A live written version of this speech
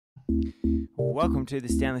Welcome to the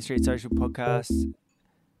Stanley Street Social Podcast,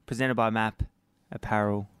 presented by MAP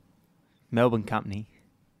Apparel, Melbourne Company.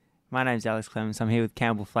 My name's Alex Clemens. I'm here with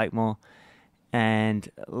Campbell Flakemore, and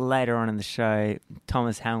later on in the show,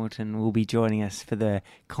 Thomas Hamilton will be joining us for the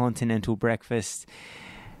Continental Breakfast.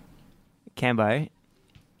 Cambo,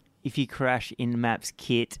 if you crash in MAP's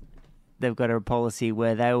kit, they've got a policy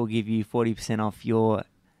where they will give you 40% off your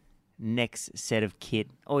next set of kit.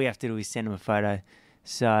 All you have to do is send them a photo.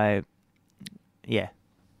 So, yeah,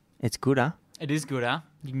 it's good, huh? It is good, huh?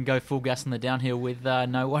 You can go full gas on the downhill with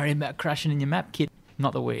no worry about crashing in your map kit.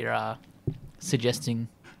 Not that we're suggesting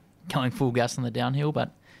going full gas on the downhill, but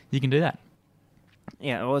you can do that.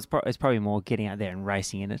 Yeah, well, it's probably more getting out there and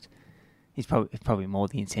racing in it. It's probably more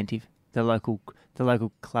the incentive. The local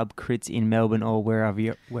club crits in Melbourne or wherever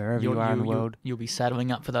you are in the world. You'll be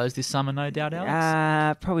saddling up for those this summer, no doubt,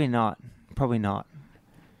 Alex? Probably not.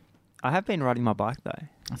 I have been riding my bike, though.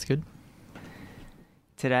 That's good.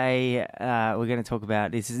 Today, we're going to talk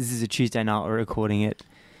about... This is a Tuesday night. We're recording it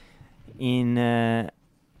in the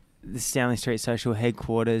Stanley Street Social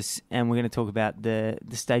headquarters, and we're going to talk about the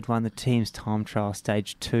Stage 1, the team's time trial,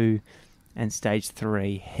 Stage 2 and Stage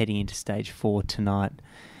 3, heading into Stage 4 tonight.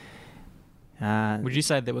 Would you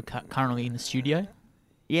say that we're currently in the studio?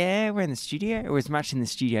 Yeah, we're in the studio, or as much in the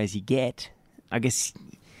studio as you get. I guess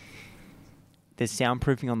there's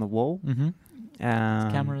soundproofing on the wall. Mm-hmm.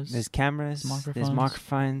 There's cameras. There's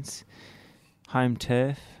microphones. Home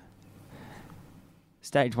turf.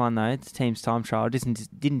 Stage 1, though, it's the team's time trial.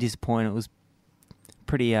 Didn't disappoint. It was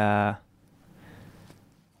pretty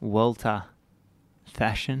Welter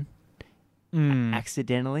fashion.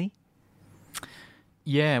 Accidentally.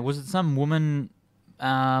 Yeah, was it some woman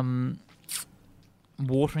watering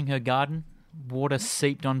her garden? Water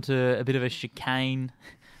seeped onto a bit of a chicane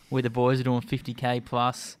where the boys are doing 50k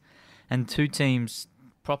plus, and two teams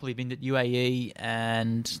properly binned at UAE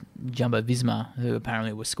and Jumbo Visma, who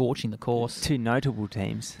apparently were scorching the course. Two notable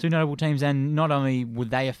teams, and not only were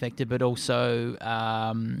they affected, but also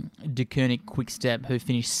De Koenig Quickstep, who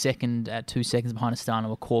finished second at 2 seconds behind Astana,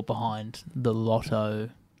 were caught behind the Lotto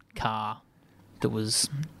car that was...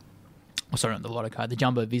 Oh, sorry, not the Lotto car, the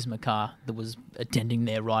Jumbo Visma car that was attending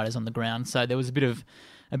their riders on the ground. So there was a bit of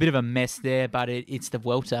a mess there, but it's the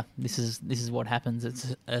Vuelta. This is what happens.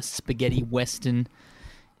 It's a spaghetti western,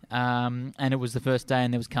 and it was the first day,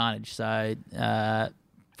 and there was carnage. So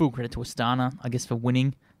full credit to Astana, I guess, for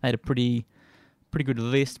winning. They had a pretty good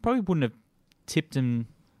list. Probably wouldn't have tipped them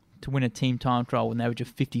to win a team time trial with an average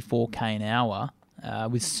of 54k an hour.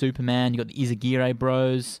 With Superman, you got the Izagirre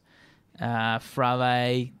bros,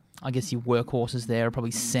 Frale. I guess your workhorses there are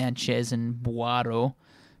probably Sanchez and Boaro.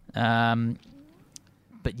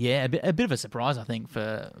 But yeah, a bit of a surprise, I think,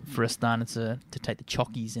 for Astana to take the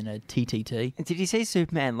chockies in a TTT. And did you see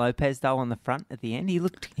Superman Lopez, though, on the front at the end? He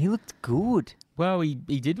looked good. Well, he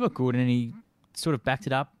did look good, and he sort of backed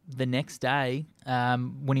it up the next day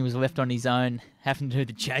when he was left on his own, having to do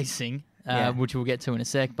the chasing, which we'll get to in a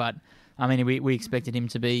sec. But, I mean, we expected him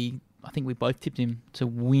to be... I think we both tipped him to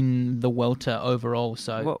win the Welter overall.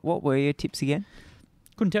 So what were your tips again?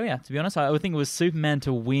 Couldn't tell you, to be honest. I think it was Superman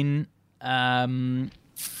to win. Couldn't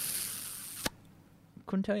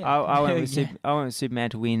tell you. I went with Superman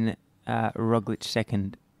to win. Roglic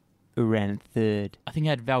second, Uran third. I think you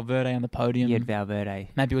had Valverde on the podium. You had Valverde.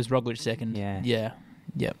 Maybe it was Roglic second. Yeah.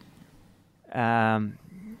 Yep.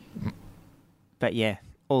 But yeah,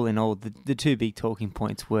 all in all, the two big talking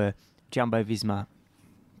points were Jumbo Visma,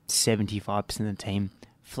 75% of the team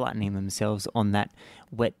flattening themselves on that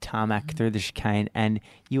wet tarmac through the chicane, and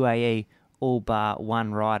UAE, all bar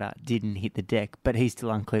one rider, didn't hit the deck, but he's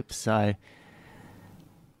still unclipped, so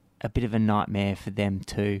a bit of a nightmare for them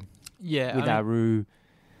too. Yeah, with Aru,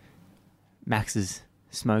 Max's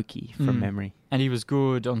Smokey from memory. And he was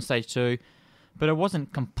good on stage 2, but it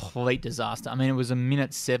wasn't complete disaster. I mean, it was a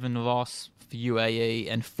minute 7 loss for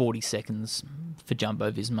UAE and 40 seconds for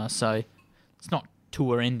Jumbo Visma, so it's not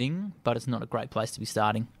tour ending, but it's not a great place to be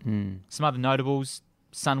starting. Some other notables: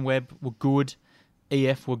 Sunweb were good,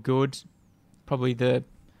 EF were good. Probably the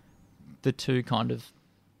two kind of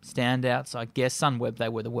standouts, I guess. Sunweb, they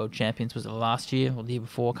were the world champions. Was it last year or the year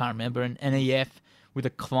before? I can't remember. And EF with a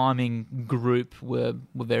climbing group were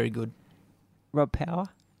very good. Rob Power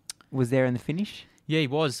was there in the finish. Yeah, he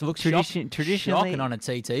was. Looks traditionally shocking on a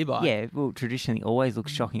TT bike. Yeah, well, traditionally always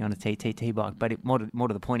looks shocking on a TTT bike, but more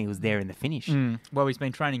to the point, he was there in the finish. Well, he's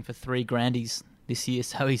been training for 3 Grandies this year,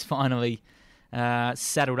 so he's finally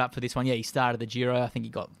saddled up for this one. Yeah, he started the Giro. I think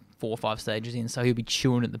he got 4 or 5 stages in, so he'll be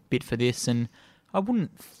chewing at the bit for this, and I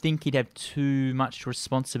wouldn't think he'd have too much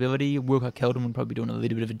responsibility. Wilco Kelderman would probably be doing a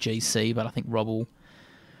little bit of a GC, but I think Rob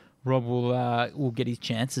Rob will get his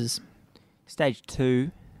chances. Stage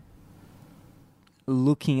 2,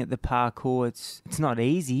 looking at the parkour, it's not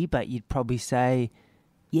easy, but you'd probably say,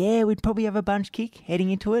 yeah, we'd probably have a bunch kick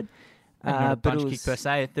heading into it. Not a bunch kick per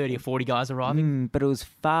se, 30 or 40 guys arriving. But it was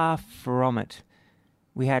far from it.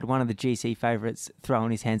 We had one of the GC favourites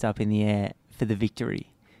throwing his hands up in the air for the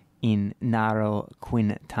victory in Naro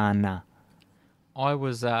Quintana. It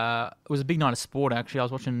was a big night of sport, actually. I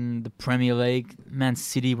was watching the Premier League. Man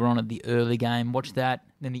City were on at the early game. Watched that.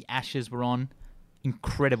 Then the Ashes were on.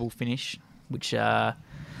 Incredible finish, which, we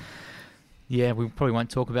probably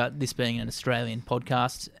won't talk about this being an Australian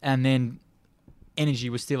podcast. And then energy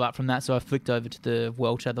was still up from that, so I flicked over to the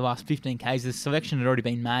Welter. The last 15Ks, the selection had already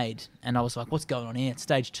been made. And I was like, what's going on here?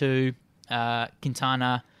 Stage 2,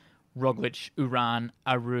 Quintana, Roglic, Uran,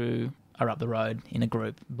 Aru are up the road in a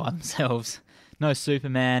group by themselves. No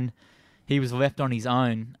Superman. He was left on his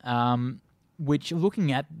own, which,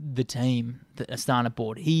 looking at the team that Astana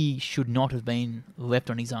bought, he should not have been left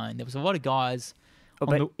on his own. There was a lot of guys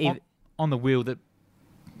on the wheel that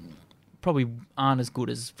probably aren't as good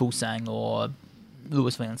as Fulsang or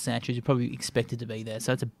Luis Leon Sanchez. You're probably expected to be there.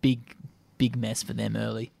 So it's a big, big mess for them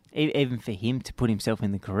early. Even for him to put himself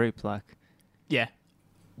in the group, yeah,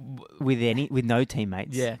 with no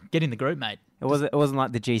teammates. Yeah, get in the group, mate. It wasn't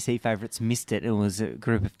like the GC favourites missed it. It was a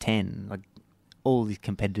group of 10. Like, all these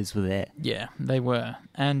competitors were there. Yeah, they were.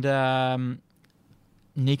 And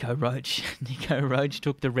Nico Roach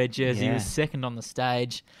took the red jersey. He was second on the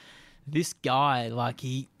stage. This guy,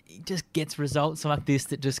 he just gets results like this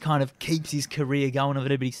that just kind of keeps his career going over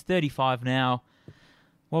there. But he's 35 now.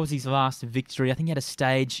 What was his last victory? I think he had a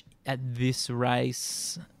stage at this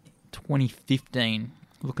race, 2015.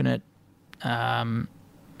 Looking at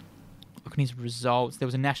his results, there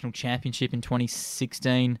was a national championship in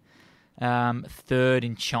 2016, third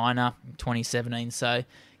in China in 2017. So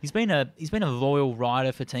he's been a loyal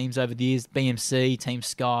rider for teams over the years. BMC, Team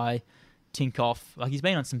Sky, Tinkoff. He's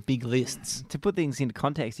been on some big lists. To put things into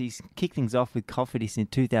context, he's kicked things off with Cofidis in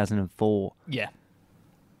 2004. Yeah,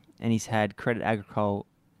 and he's had Credit Agricole,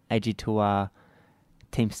 AG Tour,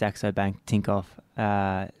 Team Saxo Bank, Tinkoff,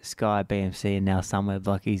 Sky, BMC, and now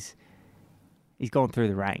Sunweb. He's gone through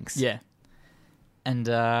the ranks. Yeah. And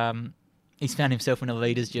he's found himself in a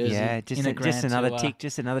leader's jersey. Yeah, just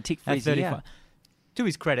another tick for his year. To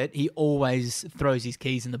his credit, he always throws his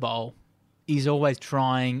keys in the bowl. He's always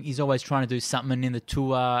trying to do something in the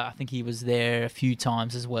tour. I think he was there a few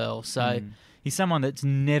times as well. So he's someone that's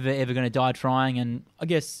never, ever going to die trying. And I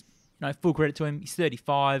guess, full credit to him. He's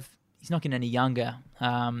 35. He's not getting any younger.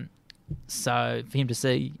 So for him to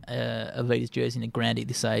see a leader's jersey in a Grande at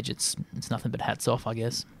this age, it's nothing but hats off, I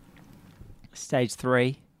guess. Stage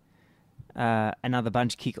 3, another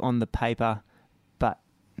bunch kick on the paper, but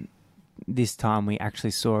this time we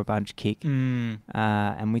actually saw a bunch kick.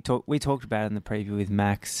 And we talked about it in the preview with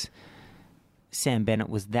Max. Sam Bennett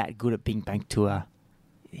was that good at Bing Bang Tour.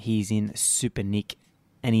 He's in super nick,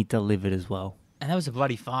 and he delivered as well. And that was a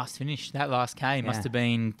bloody fast finish. That last K must have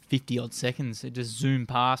been 50-odd seconds. It just zoomed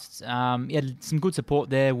past. He had some good support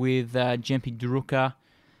there with Jempi Duruka.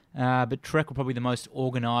 But Trek were probably the most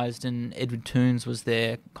organised, and Edward Toons was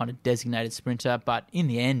their kind of designated sprinter. But in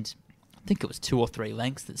the end, I think it was 2 or 3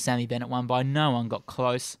 lengths that Sammy Bennett won by. No one got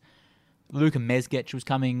close. Luka Mezgec was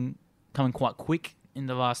coming quite quick in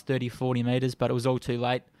the last 30, 40 metres, but it was all too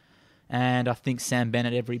late. And I think Sam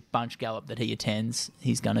Bennett, every bunch gallop that he attends,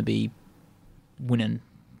 he's going to be winning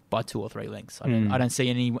by 2 or 3 lengths. I don't see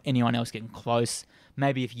anyone else getting close.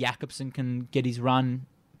 Maybe if Jakobsen can get his run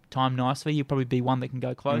time nicely, he'll probably be one that can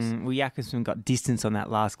go close. Well, Jakobsen got distance on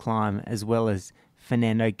that last climb, as well as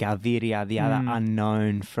Fernando Gaviria, the other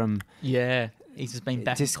unknown from... Yeah, he's just been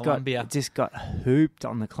back in Colombia. Just got hooped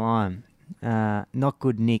on the climb. Not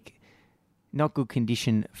good nick. Not good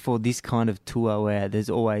condition for this kind of tour where there's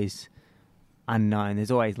always unknown.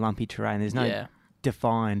 There's always lumpy terrain. There's no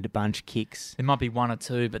defined bunch kicks. There might be 1 or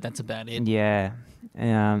 2, but that's about it. Yeah.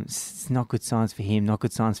 It's not good signs for him, not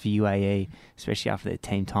good signs for UAE, especially after their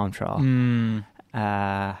team time trial.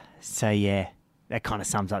 So, yeah, that kind of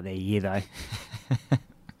sums up their year, though.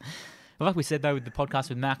 Well, like we said, though, with the podcast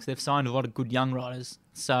with Max, they've signed a lot of good young riders.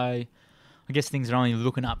 So I guess things are only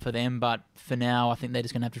looking up for them. But for now, I think they're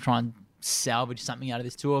just going to have to try and salvage something out of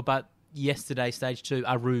this tour. But yesterday, stage 2,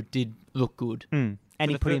 Aru did look good. And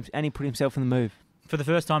he put himself in the move. For the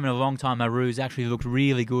first time in a long time, Aru's actually looked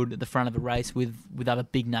really good at the front of the race with other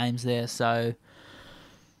big names there. So,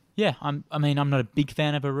 yeah, I'm not a big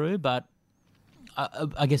fan of Aru, but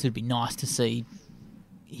I guess it'd be nice to see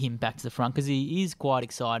him back to the front because he is quite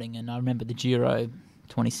exciting. And I remember the Giro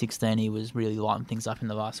 2016, he was really lighting things up in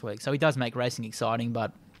the last week. So he does make racing exciting,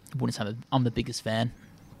 but wouldn't say that I'm the biggest fan.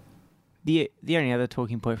 The only other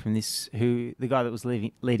talking point from this, the guy that was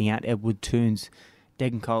leading out, Edward Toons,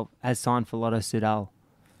 Degenkolb, has signed for Lotto Soudal.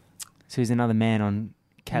 So he's another man on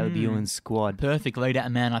Caleb Ewan's squad. Perfect lead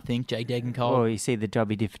out man, I think, Jake Degenkolb. Oh, you see the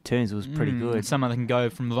job he did for Toons was pretty good. Someone that can go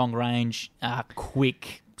from long range,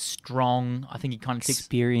 quick, strong. I think he kind of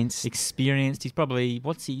experienced. He's probably,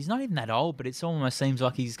 he's not even that old, but it almost seems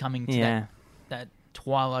like he's coming to that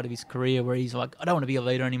twilight of his career where he's like, I don't want to be a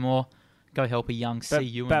leader anymore. Go help a young C.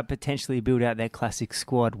 Ewan. But potentially build out their classic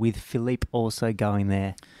squad with Philippe also going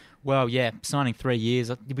there. Well, yeah, signing 3 years.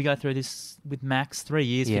 Did we go through this with Max? 3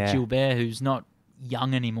 years for Gilbert, who's not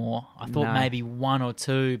young anymore. I thought maybe 1 or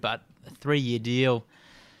 2, but a 3-year deal.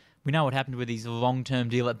 We know what happened with his long-term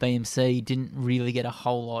deal at BMC. He didn't really get a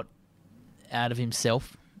whole lot out of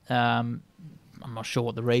himself. I'm not sure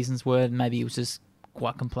what the reasons were. Maybe he was just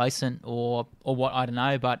quite complacent or what, I don't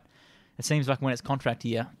know. But it seems like when it's contract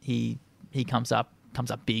year, he comes up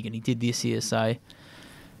big, and he did this year. So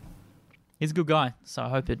he's a good guy. So I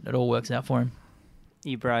hope it all works out for him.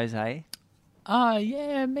 You bros, eh?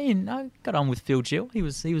 Yeah, man, I got on with Phil Gill. He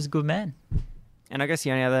was a good man. And I guess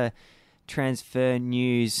the only other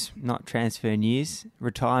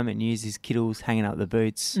retirement news is Kittle's hanging up the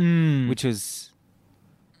boots, which was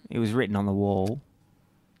written on the wall.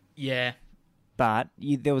 Yeah. But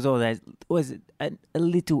there was a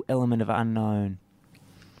little element of unknown.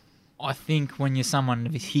 I think when you're someone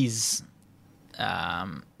of his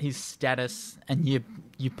status and you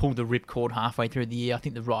pull the ripcord halfway through the year, I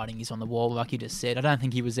think the writing is on the wall, like you just said. I don't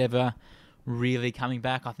think he was ever really coming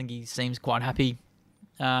back. I think he seems quite happy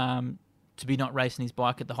to be not racing his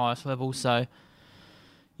bike at the highest level. So,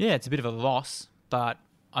 yeah, it's a bit of a loss, but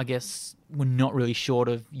I guess we're not really short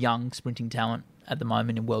of young sprinting talent at the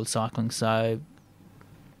moment in world cycling. So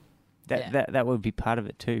that would be part of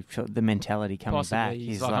it too. The mentality coming possibly back.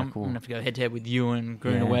 He's like, I'm going to have to go head to head with Ewan,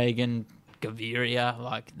 Groenewegen, Gaviria.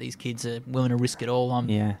 Like, these kids are willing to risk it all.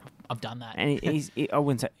 I've done that. And I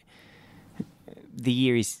wouldn't say the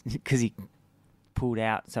year is because he pulled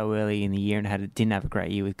out so early in the year and didn't have a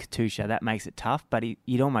great year with Katusha. That makes it tough. But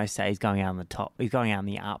you'd almost say he's going out on the top. He's going out on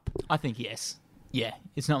the up. I think yes. Yeah,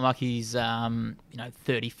 it's not like he's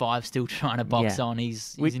 35 still trying to box on.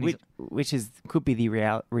 Which could be the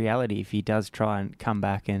reality if he does try and come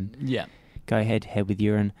back and go head to head with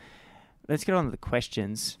Ewan. Let's get on to the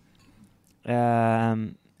questions,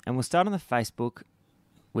 and we'll start on the Facebook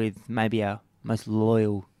with maybe our most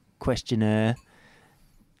loyal questioner,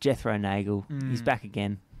 Jethro Nagel. He's back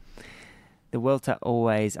again. The Welter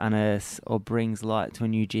always unearths or brings light to a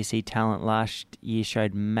new GC talent. Last year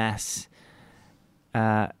showed mass.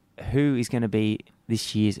 Who is going to be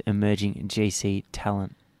this year's emerging GC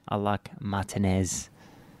talent? I like Martinez.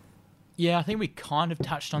 Yeah, I think we kind of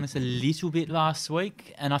touched on this a little bit last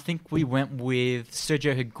week, and I think we went with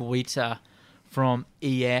Sergio Higuita from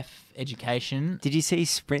EF Education. Did you see his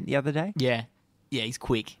sprint the other day? Yeah, he's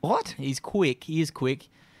quick. What? He's quick. He is quick.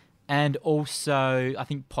 And also, I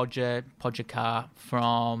think Pogacar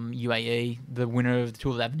from UAE, the winner of the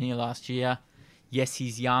Tour of l'Avenir last year. Yes,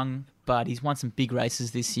 he's young, but he's won some big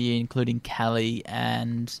races this year, including Cali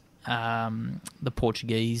and the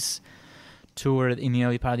Portuguese tour in the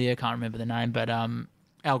early part of the year. I can't remember the name, but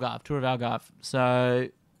Algarve, Tour of Algarve. So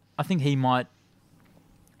I think he might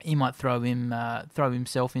throw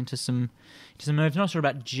himself into some moves. Not sure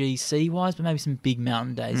about GC wise, but maybe some big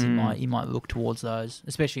mountain days. He might look towards those,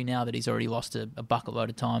 especially now that he's already lost a bucket load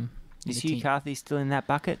of time. Is Hugh Carthy still in that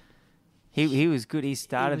bucket? He was good. He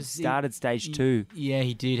started stage 2. Yeah,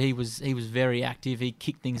 he did. He was very active. He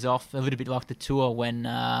kicked things off a little bit like the Tour when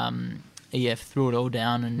EF threw it all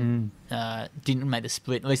down and didn't make the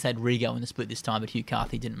split. At least they had Rigo in the split this time, but Hugh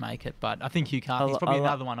Carthy didn't make it. But I think Hugh Carthy's probably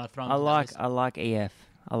another one I'd throw in. I like EF.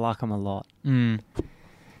 I like him a lot. On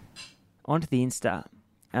to the Insta.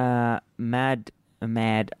 Mad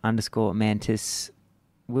 _Mantis.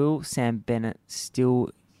 Will Sam Bennett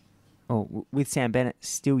with Sam Bennett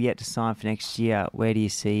still yet to sign for next year, where do you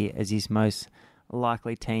see as his most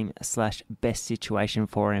likely team / best situation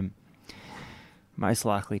for him? Most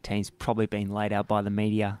likely team's probably been laid out by the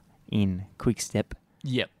media in Quick-Step.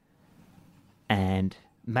 Yep. And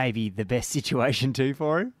maybe the best situation too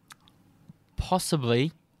for him?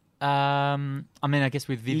 Possibly. I guess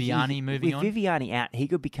with Viviani moving on. With Viviani out, he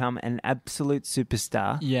could become an absolute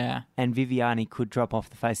superstar. Yeah. And Viviani could drop off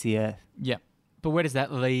the face of the earth. Yep. But where does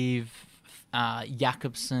that leave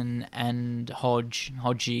Jakobsen and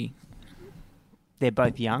Hodgie? They're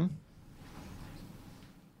both young.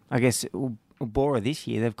 I guess Bora this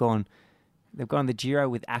year they've gone the Giro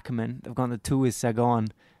with Ackerman, they've gone the Tour with Sagan,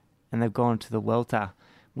 and they've gone to the Welter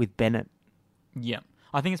with Bennett. Yeah,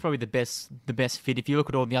 I think it's probably the best fit. If you look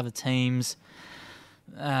at all the other teams,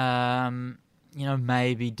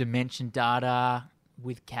 maybe Dimension Data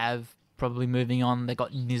with Cav probably moving on. They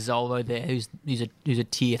got Nizzolo there, who's a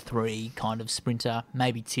tier 3 kind of sprinter,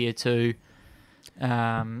 maybe tier 2.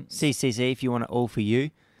 CCC if you want it all for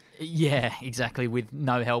you. Yeah, exactly, with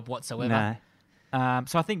no help whatsoever. No.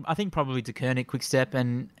 So I think probably De Koning, Quick-Step,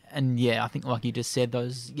 and yeah, I think like you just said,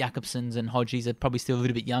 those Jakobsens and Hodgies are probably still a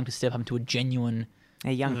little bit young to step up into a genuine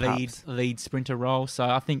Young lead sprinter role. So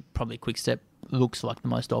I think probably Quick-Step looks like the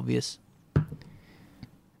most obvious.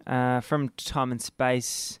 From Time and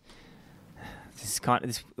Space,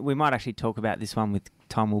 we might actually talk about this one with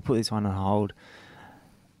Tom. We'll put this one on hold.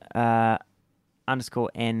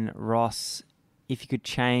 _N Ross, if you could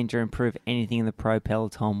change or improve anything in the pro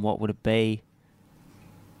peloton, what would it be?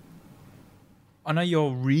 I know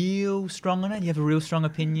you're real strong on it. You have a real strong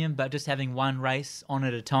opinion, but just having one race on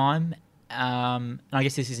at a time. And I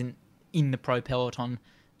guess this isn't in the pro peloton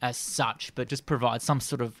as such, but just provide some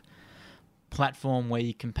sort of platform where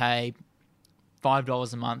you can pay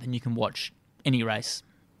 $5 a month and you can watch any race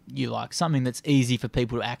you like. Something that's easy for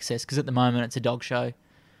people to access, because at the moment it's a dog show.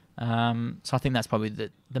 So I think that's probably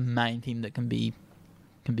the main thing that can be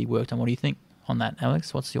worked on. What do you think on that,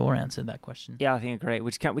 Alex? What's your answer to that question? Yeah, I think I agree.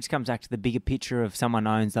 Which comes back to the bigger picture of someone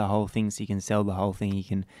owns the whole thing, so you can sell the whole thing, you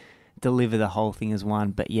can deliver the whole thing as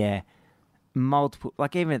one. But yeah, multiple.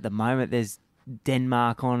 Like even at the moment, there's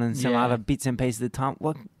Denmark on and some other bits and pieces of the time.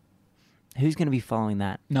 Who's going to be following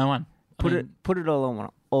that? No one. Put it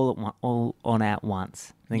all on at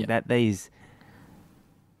once. I think that these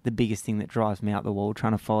the biggest thing that drives me out the wall,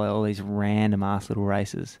 trying to follow all these random ass little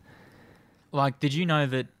races. Like, did you know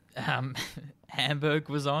that Hamburg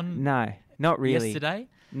was on? No, not really. Yesterday?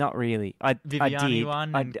 Not really. I did.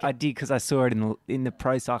 Won. I did because I saw it in the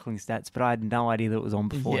pro cycling stats, but I had no idea that it was on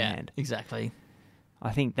beforehand. Yeah, exactly.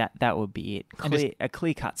 I think that would be it. A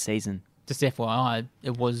clear-cut season. Just FYI,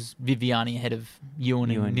 it was Viviani ahead of Ewan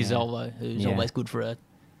and Nizzolo, who's always good for a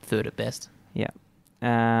third at best. Yeah.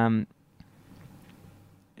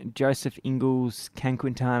 Joseph Ingles, can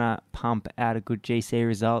Quintana pump out a good GC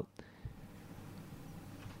result?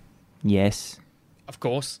 Yes. Of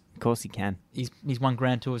course. Of course he can. He's won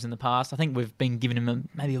Grand Tours in the past. I think we've been giving him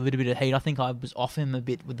maybe a little bit of heat. I think I was off him a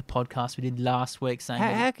bit with the podcast we did last week saying...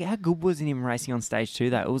 How good was him racing on stage 2,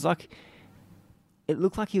 though? It was like... It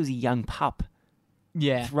looked like he was a young pup.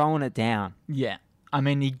 Yeah. Throwing it down. Yeah. I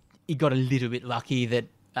mean, he got a little bit lucky that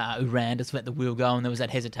Urandis let the wheel go and there was that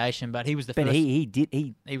hesitation, but he was the first... But he did.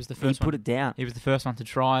 He was the first He put it down. He was the first one to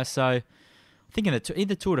try. So I think in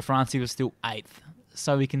the Tour de France, he was still 8th.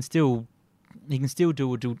 So he can still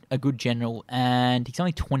do a good general, and he's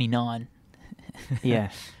only 29.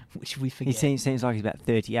 Yeah. Which we forget. He seems like he's about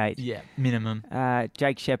 38. Yeah, minimum.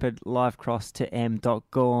 Jake Shepherd, live cross to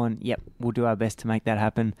M.Gorn. Yep, we'll do our best to make that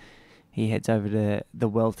happen. He heads over to the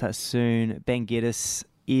Vuelta soon. Ben Giddis,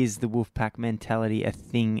 is the Wolfpack mentality a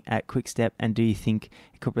thing at Quick-Step, and do you think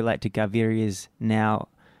it could relate to Gaviria's now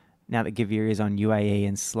that Gaviria's on UAE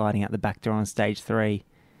and sliding out the back door on stage 3?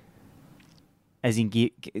 As in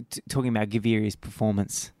talking about Gaviria's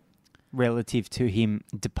performance relative to him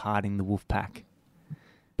departing the Wolfpack.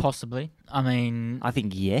 Possibly. I mean... I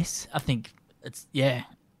think yes. I think it's... Yeah.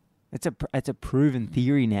 It's a proven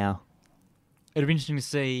theory now. It'll be interesting to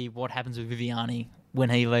see what happens with Viviani when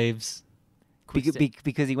he leaves.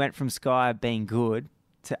 Because he went from Sky being good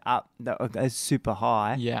to up super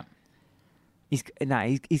high. Yeah. He's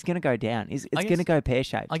going to go down. It's going to go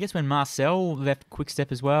pear-shaped. I guess when Marcel left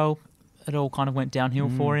Quick-Step as well, it all kind of went downhill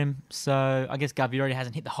for him. So I guess Gaviria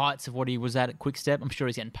hasn't hit the heights of what he was at Quick-Step. I'm sure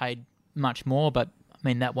he's getting paid much more, but I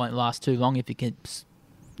mean, that won't last too long if he keeps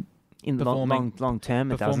in the long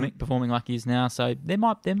term. It doesn't performing like he is now. So there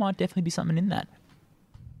might definitely be something in that.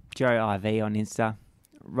 Joe IV on Insta.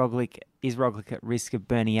 Is Roglic at risk of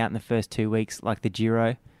burning out in the first 2 weeks like the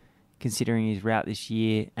Giro, considering his route this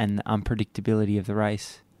year and the unpredictability of the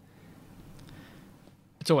race?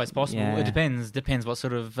 It's always possible. Yeah. It depends what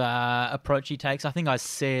sort of approach he takes. I think I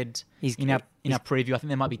said in our preview, I think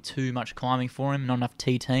there might be too much climbing for him, not enough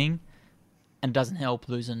TTing. And it doesn't help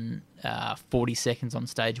losing 40 seconds on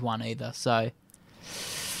stage 1 either. So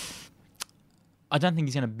I don't think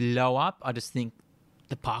he's going to blow up. I just think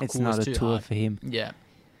the parkour is too hard. It's not a tour for him. Yeah.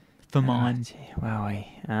 For mine. Wowie.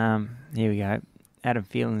 Here we go. Adam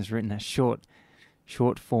Phelan's written a short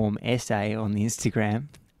form essay on the Instagram.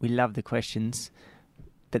 We love the questions,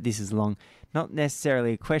 but this is long. Not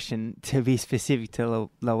necessarily a question to be specific to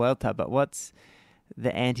La Vuelta, but what's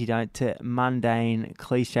the antidote to mundane,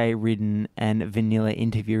 cliche-ridden and vanilla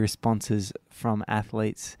interview responses from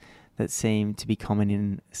athletes that seem to be common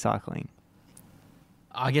in cycling?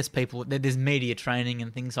 I guess there's media training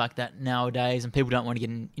and things like that nowadays, and people don't want to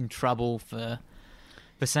get in trouble for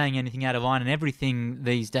saying anything out of line, and everything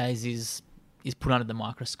these days is put under the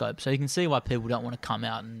microscope. So you can see why people don't want to come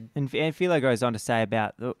out And Philo goes on to say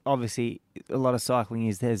about, obviously, a lot of cycling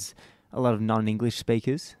is there's a lot of non-English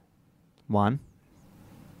speakers. One,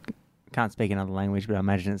 can't speak another language, but I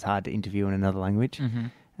imagine it's hard to interview in another language.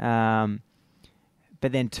 Mm-hmm.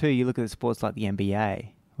 But then two, you look at the sports like the NBA,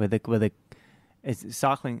 where it's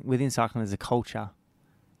cycling, within cycling there's a culture.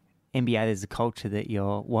 NBA, there's a culture that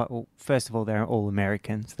first of all, they're all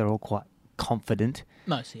Americans. They're all quite confident.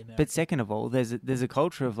 Mostly American. But second of all, there's a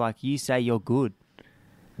culture of like, you say you're good.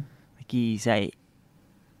 Like you say,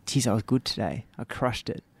 geez, I was good today. I crushed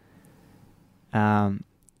it.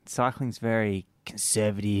 Cycling's very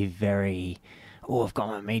conservative, I've got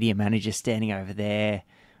my media manager standing over there.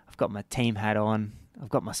 I've got my team hat on. I've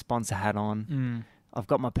got my sponsor hat on. I've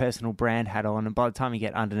got my personal brand hat on. And by the time you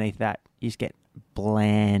get underneath that, you just get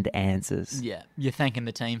bland answers. Yeah, you're thanking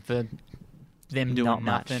the team for them doing Not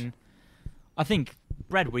much. nothing. I think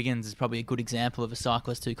Brad Wiggins is probably a good example of a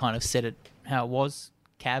cyclist who kind of said it how it was.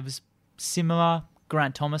 Cav's similar.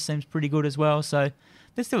 Grant Thomas seems pretty good as well. So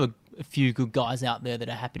there's still a few good guys out there that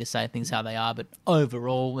are happy to say things how they are. But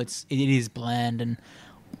overall, it is bland. And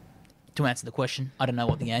to answer the question, I don't know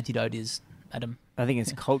what the antidote is, Adam. I think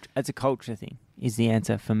it's a culture thing is the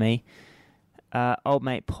answer for me. Old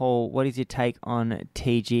mate Paul, what is your take on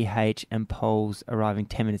TGH and Poles arriving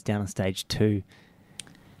 10 minutes down on stage 2?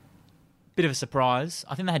 Bit of a surprise.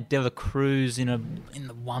 I think they had Dela Cruz in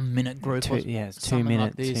the 1 minute group. It's 2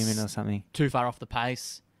 minutes, 2 minutes or something. Too far off the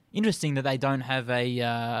pace. Interesting that they don't have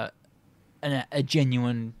a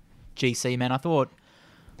genuine GC man. I thought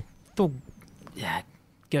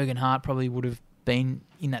Gergen Hart probably would have been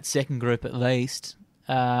in that second group at least.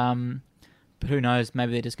 But who knows?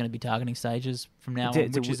 Maybe they're just going to be targeting stages from now on.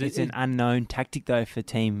 It's an unknown tactic though for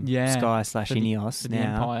Team Sky / Ineos for the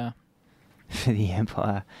Empire. For the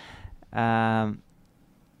Empire.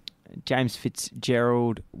 James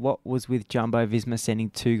Fitzgerald, what was with Jumbo Visma sending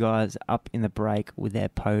 2 guys up in the break with their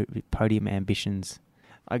podium ambitions?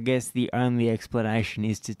 I guess the only explanation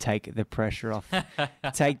is to take the pressure off.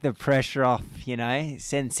 Take the pressure off,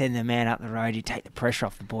 Send the man up the road. You take the pressure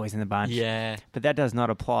off the boys in the bunch. Yeah. But that does not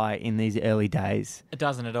apply in these early days. It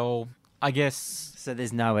doesn't at all. I guess... So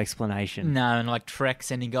there's no explanation. No, and like Trek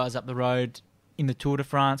sending guys up the road in the Tour de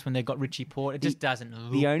France when they've got Richie Porte, it just doesn't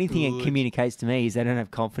look The only thing good. it communicates to me is they don't have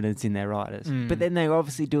confidence in their riders. But then they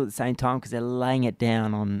obviously do it at the same time because they're laying it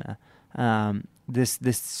down on this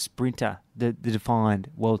sprinter, the defined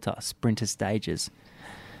Vuelta sprinter stages.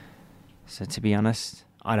 So to be honest,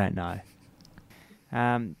 I don't know.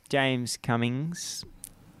 James Cummings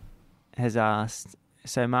has asked,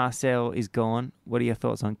 so Marcel is gone. What are your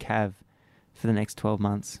thoughts on Cav for the next 12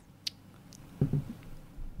 months?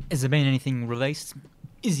 Has there been anything released?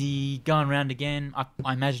 Is he going around again?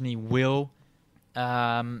 I imagine he will.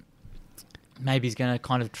 Maybe he's going to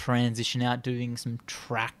kind of transition out doing some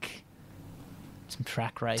track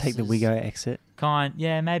races. Take the Wigo exit.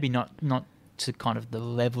 Maybe not to kind of the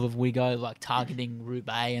level of Wigo, like targeting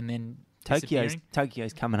Roubaix and then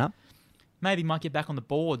Tokyo's coming up. Maybe he might get back on the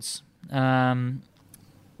boards in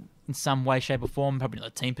some way, shape or form. Probably not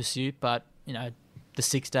a team pursuit, but the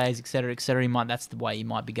 6 days, etc., etc. That's the way he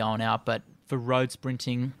might be going out. But for road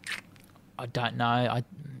sprinting, I don't know.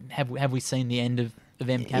 Have we seen the end of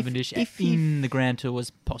M Cavendish in the Grand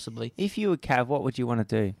Tours? Possibly. If you were Cav, what would you want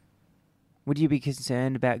to do? Would you be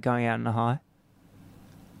concerned about going out on a high?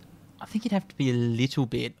 I think you'd have to be a little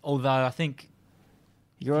bit. Although I think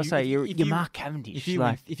you're Mark Cavendish.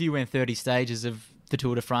 If you went 30 stages of the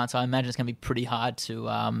Tour de France, I imagine it's going to be pretty hard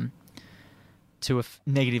to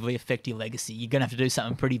negatively affect your legacy. You're going to have to do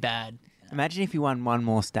something pretty bad. Imagine if you won one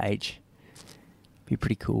more stage. Be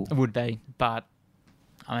pretty cool. It would be, but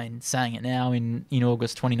I mean, saying it now in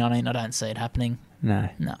August 2019, I don't see it happening. No,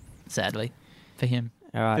 sadly, for him.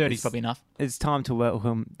 All right, 30's probably enough. It's time to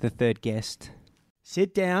welcome the third guest.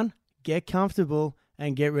 Sit down, get comfortable,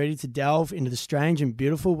 and get ready to delve into the strange and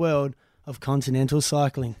beautiful world of continental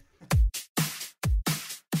cycling.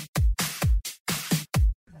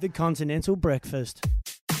 The Continental Breakfast.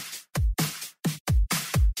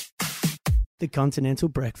 The Continental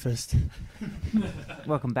Breakfast.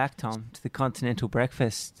 Welcome back, Tom, to the Continental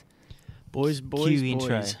Breakfast. Boys.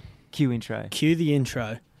 Cue intro. Cue the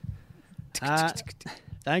intro.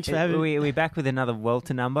 Thanks for having me. Are we back with another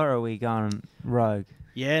Welter number, or are we going rogue?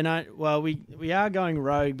 Yeah, no. Well, we are going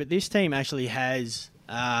rogue, but this team actually has,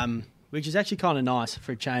 which is actually kind of nice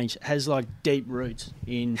for a change, has like deep roots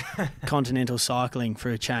in continental cycling for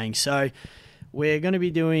a change. So we're going to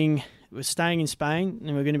be doing we're staying in Spain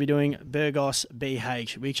and we're going to be doing Burgos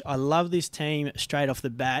BH, which I love this team straight off the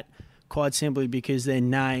bat, quite simply because their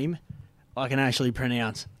name I can actually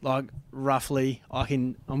pronounce. Like, roughly,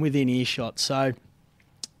 I'm within earshot. So,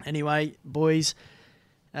 anyway, boys,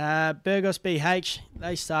 Burgos BH,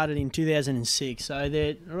 they started in 2006, so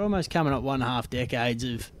they're almost coming up 1.5 decades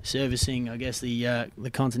of servicing, I guess, the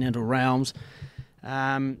continental realms.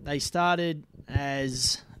 They started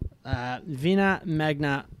as Vina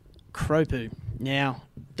Magna Cropu. Now,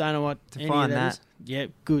 don't know what Define any of that. is. Yeah,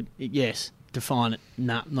 good. Yes, define it.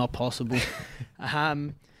 No, not possible.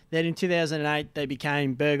 Then in 2008, they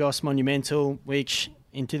became Burgos Monumental, which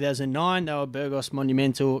in 2009, they were Burgos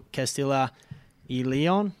Monumental Castilla y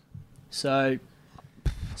Leon. So,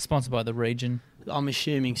 Sponsored by the region. I'm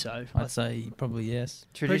assuming so. I'd say probably yes.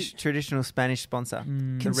 Traditional Spanish sponsor. The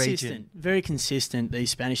region. Consistent, very consistent, these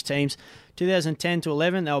Spanish teams. 2010 to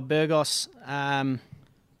 11, they were Burgos.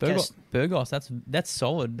 Burgos, that's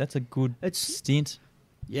solid. That's a good stint.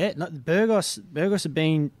 Yeah, Burgos have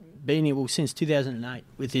been here since 2008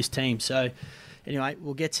 with this team. So, anyway,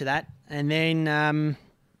 we'll get to that. And then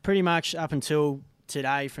pretty much up until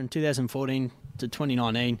today, from 2014 to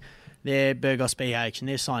 2019, they're Burgos BH, and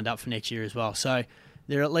they're signed up for next year as well. So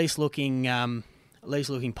they're at least looking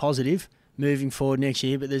positive moving forward next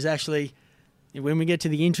year. But there's actually, when we get to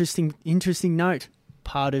the interesting note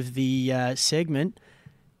part of the segment,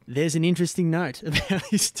 there's an interesting note about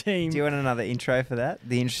this team. Do you want another intro for that?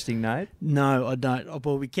 The interesting note? No, I don't.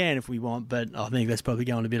 Well, we can if we want, but I think that's probably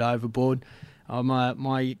going a bit overboard.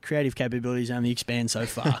 My creative capabilities only expand so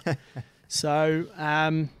far. So,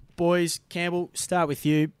 boys, Campbell, start with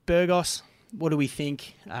you. Burgos, what do we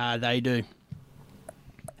think they do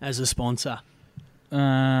as a sponsor?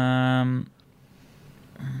 And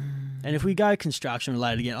if we go construction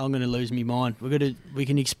related again, I'm going to lose my mind. We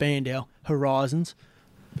can expand our horizons.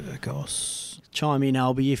 Burgos. Chime in,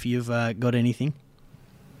 Albie, if you've got anything.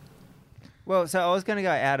 Well, so I was going to go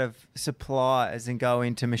out of suppliers and go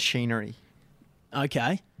into machinery.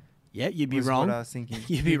 Okay. Yeah, you'd be was wrong. what I was thinking.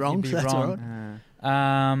 You'd be wrong. You'd be so that's wrong.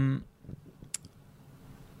 all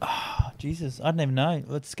right. Jesus, I don't even know.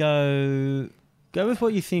 Let's go. Go with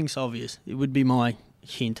what you think's obvious. It would be my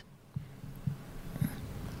hint.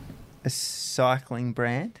 A cycling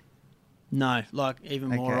brand? No, like even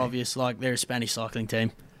more Okay. obvious. Like they're a Spanish cycling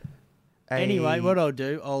team. Anyway, what I'll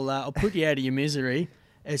do, I'll put you out of your misery.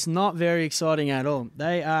 It's not very exciting at all.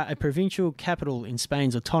 They are a provincial capital in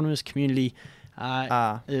Spain's autonomous community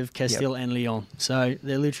of Castile and Leon. So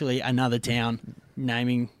they're literally another town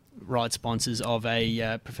naming right sponsors of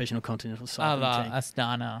a professional continental cycling Ala team.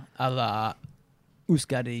 Astana. Ala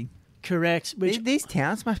Euskadi. Correct. Which These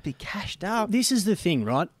towns must be cashed up. this is the thing,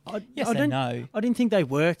 right? Yes I and don't, no. I didn't think they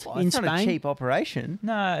worked Well, in it's Spain. not a cheap operation.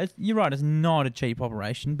 No, you're right. It's not a cheap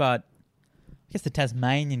operation, but I guess the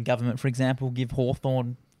Tasmanian government, for example, give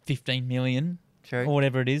Hawthorn 15 million True. or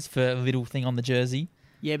whatever it is for a little thing on the jersey.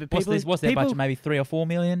 Yeah, but What's their budget? Maybe 3 or 4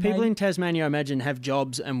 million. People maybe? in Tasmania, I imagine, have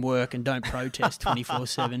jobs and work and don't protest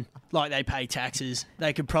 24/7. Like they pay taxes,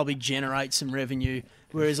 they could probably generate some revenue.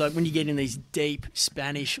 Whereas, like when you get in these deep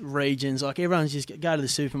Spanish regions, like everyone's just go to the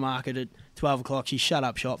supermarket at 12 o'clock. You shut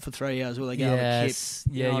up shop for 3 hours while they go have a kip. Yes,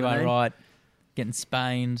 You yeah, know you what I are mean? right. Getting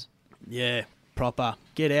Spained. Yeah, proper.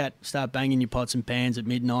 Get out, start banging your pots and pans at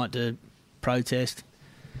midnight to protest.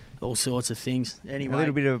 All sorts of things. Anyway, A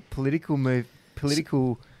little bit of political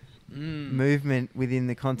movement within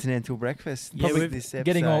the continental breakfast. Yeah, Probably we've- this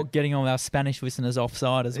episode. Getting all our Spanish listeners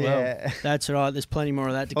offside as well. Yeah. That's right. There's plenty more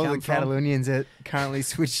of that to All come the from. Catalonians are currently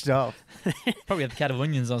switched off. Probably have the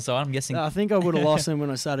Catalonians on side, I'm guessing. I think I would have lost them when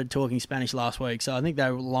I started talking Spanish last week, so I think they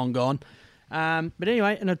were long gone. But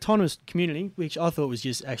anyway, an autonomous community, which I thought was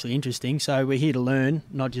just actually interesting. So we're here to learn,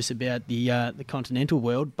 not just about the continental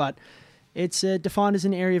world, but it's defined as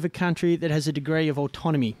an area of a country that has a degree of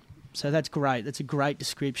autonomy. So that's great. That's a great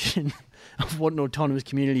description of what an autonomous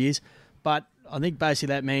community is. But I think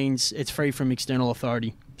basically that means it's free from external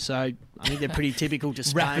authority. So I think they're pretty typical to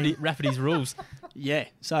Spain. Rafferty's rules. Yeah,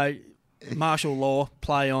 so martial law,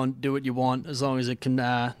 play on, do what you want, as long as it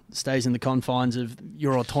can stays in the confines of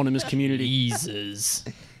your autonomous community. Jesus.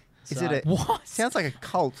 Is it a, What? Sounds like a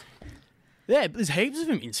cult. Yeah, but there's heaps of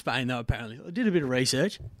them in Spain though. Apparently, I did a bit of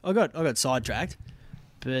research. I got sidetracked,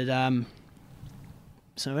 but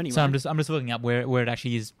so anyway, So I'm just looking up where it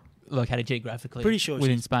actually is located geographically. Pretty sure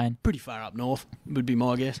within she's- Spain. pretty far up north would be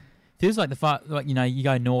my guess. Feels like you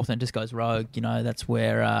go north and it just goes rogue. That's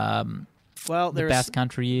where Well, the they're Basque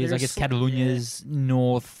country is. they're I guess asleep- Catalonia's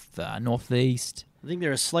northeast. I think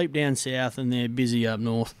they're asleep down south and they're busy up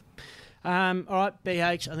north. All right,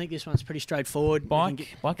 BH. I think this one's pretty straightforward. Bike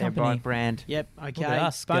Yeah, company. bike brand. Yep. Okay. at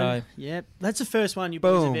us go. Yep. That's the first one you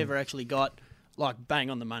boys have Boom. ever actually got, like, bang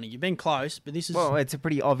on the money. You've been close, but this is Well, it's a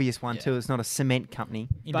pretty obvious one Yeah. too. It's not a cement company.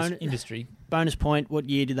 Industry. bonus point. What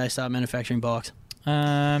year did they start manufacturing bikes?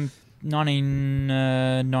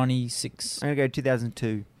 1996. I'm gonna go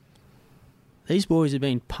 2002. These boys have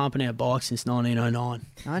been pumping out bikes since 1909.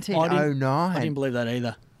 1909. I didn't believe that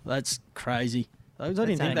either. That's crazy. I didn't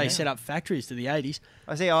think only they now. set up factories to the 80s.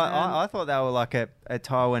 I see. I thought they were like a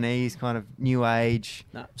Taiwanese kind of new age.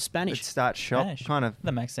 No, Let's Spanish. start shop Spanish. kind of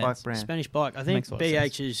That makes bike sense. brand. Spanish bike. I think Makes a lot of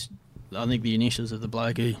BH is, I think, the initials of the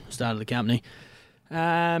bloke who started the company.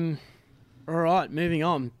 All right, moving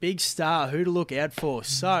on. Big star, who to look out for.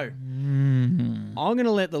 So, I'm going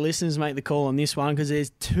to let the listeners make the call on this one because there's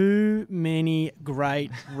too many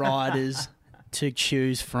great riders to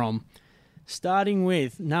choose from. Starting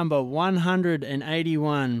with number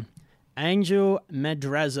 181, Angel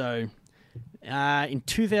Madrazo. In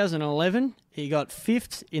 2011, he got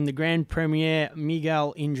 5th in the Grand Premier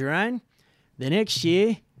Miguel Indurain. The next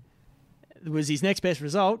year was his next best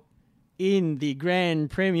result in the Grand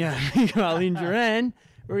Premier Miguel Indurain,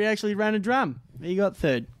 where he actually ran a drum. He got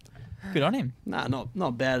 3rd. Good on him. No,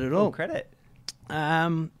 not bad at Full all. credit.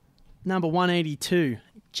 Number 182,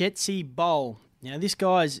 Jetsy Bowl. Now, this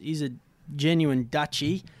guy's is a genuine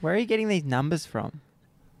Dutchie. Where are you getting these numbers from?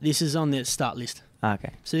 This is on their start list.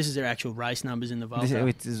 Okay. So this is their actual race numbers in the This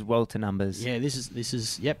Volta. is Welter numbers. Yeah, this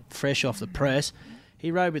is fresh off the press.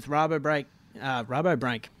 He rode with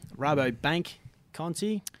Rabobank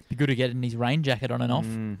Conti. Be good to get in his rain jacket on and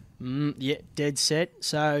off. Yeah, dead set.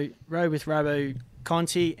 So rode with Rabo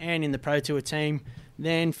Conti and in the Pro Tour team,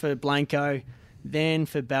 then for Blanco, then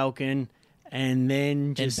for Balkan, and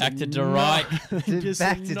then just back to De Rijk. just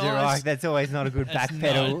Back to nice- De Rijk. That's always not a good back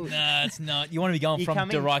pedal. No, it's not. You want to be going You're from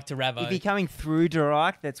coming- De Rijk to Ravo. If you're coming through De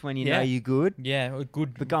Rijk, that's when you know Yeah. you're good. Yeah,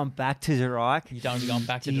 good. But going back to De Rijk, You don't want to be going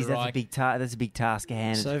back to geez, De that's a Rijk. big that's a big task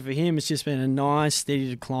ahead. So for him, it's just been a nice, steady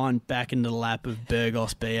decline back into the lap of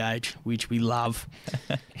Burgos BH, which we love.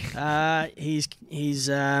 His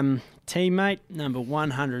teammate, number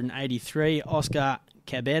 183, Oscar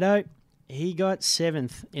Cabetto, he got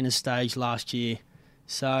 7th in a stage last year.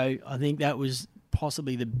 So I think that was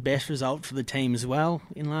possibly the best result for the team as well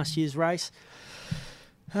in last year's race.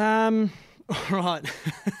 All right.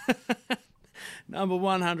 Number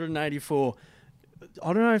 184.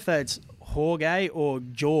 I don't know if that's Jorge or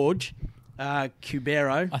George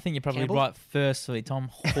Cubero. I think you're probably Campbell? right. Firstly, Tom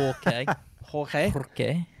Jorge. Jorge?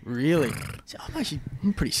 Jorge. Really? So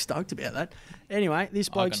I'm pretty stoked about that. Anyway, this I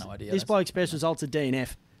got bloke's, no idea. this That's- bloke's best results are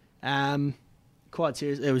DNF. Quite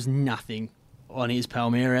serious. There was nothing on his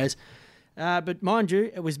Palmeiras. But mind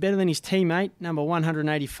you, it was better than his teammate, number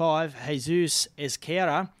 185, Jesus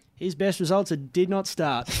Esquerra. His best results did not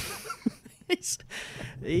start. That's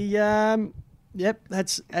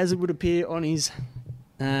as it would appear on his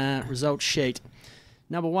result sheet.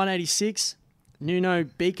 Number 186, Nuno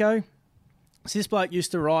Bico. So this bloke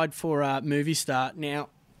used to ride for Movistar. Now,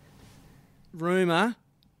 rumour,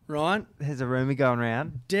 right? There's a rumour going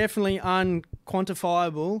around. Definitely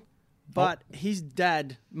unquantifiable, but his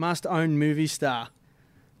dad must own Movistar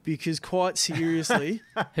because quite seriously,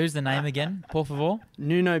 Who's the name again? Por favor.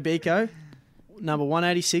 Nuno Bico, number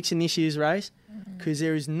 186 in this year's race, because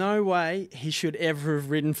there is no way he should ever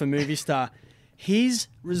have ridden for Movistar. His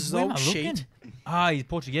Where am result I sheet, looking? Ah, he's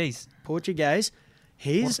Portuguese. Portuguese,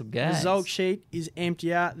 his Portuguese. result sheet is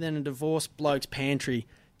emptier than a divorced bloke's pantry.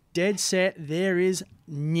 Dead set, there is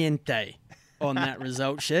niente on that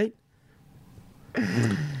result sheet.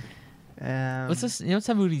 Let's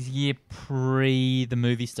have a look at his year pre the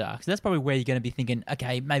movie star, because that's probably where you're going to be thinking,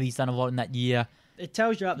 okay, maybe he's done a lot in that year. It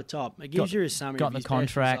tells you at the top. It gives Got- you a summary got of the his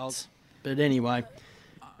contract. best results. But anyway,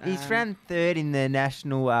 He's ran 3rd in the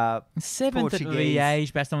national. Seventh at Portuguese.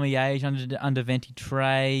 Liège, best on Liège under Venti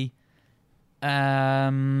Trey.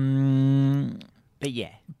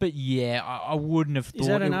 But yeah, I wouldn't have thought. is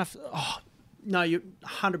that it- enough? Oh, no, you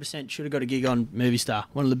 100% should have got a gig on Movistar,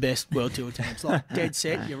 one of the best World Tour teams. Like, dead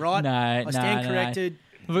set, you're right. No, I stand no. corrected.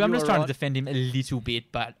 Look, I'm You just are trying right. to defend him a little bit,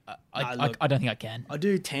 but look. I don't think I can. I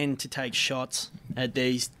do tend to take shots at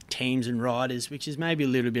these teams and riders, which is maybe a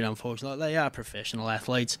little bit unfortunate. Like, they are professional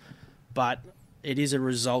athletes, but it is a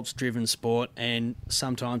results-driven sport, and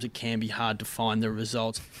sometimes it can be hard to find the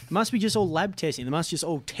results. It must be just all lab testing. They must just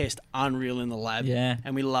all test unreal in the lab. Yeah.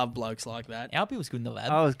 And we love blokes like that. Alpi was good in the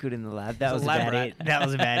lab. I was good in the lab. That He's was a lab about rat. it. That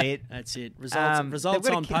was about it. That's it. Results They've got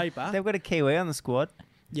a on paper. They've got a Kiwi on the squad.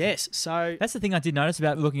 Yes. So That's the thing I did notice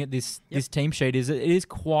about looking at this team sheet is it is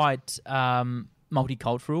quite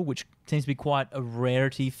multicultural, which seems to be quite a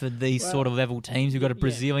rarity for these sort of level teams. We've got a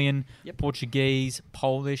Brazilian, Portuguese,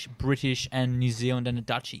 Polish, British, and New Zealand, and a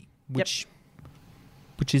Dutchie, which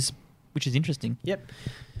is interesting. Yep.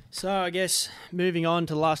 So I guess moving on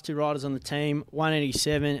to the last two riders on the team,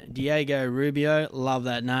 187, Diego Rubio. Love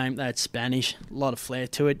that name. That's Spanish. A lot of flair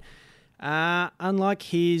to it. Unlike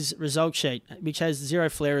his result sheet, which has zero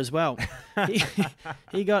flair as well.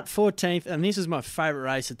 He got 14th, and this is my favourite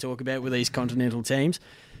race to talk about with these continental teams.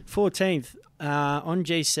 14th on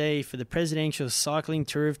GC for the Presidential Cycling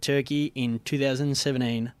Tour of Turkey in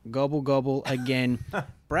 2017. Gobble, gobble again.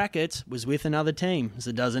 Brackets was with another team, so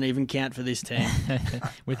it doesn't even count for this team.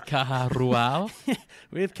 With Caja Rural.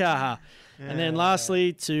 With Caja. And then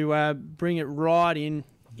lastly, to bring it right in,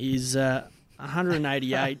 is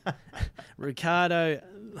 188, Ricardo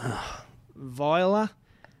Viola.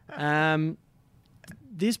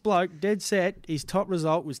 This bloke, dead set, his top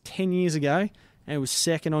result was 10 years ago, and was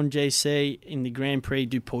second on GC in the Grand Prix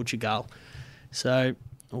du Portugal. So,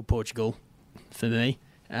 or Portugal, for me.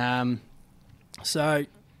 So,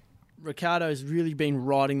 Ricardo's really been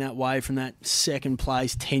riding that wave from that second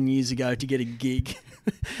place 10 years ago to get a gig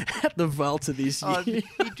at the Vuelta this year.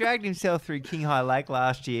 He dragged himself through King High Lake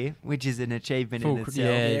last year, which is an achievement in itself.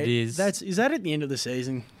 Yeah, it is. Is that at the end of the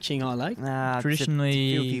season, King High Lake? Nah,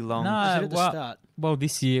 Traditionally, it's filthy long. Is it no. at the start? Well,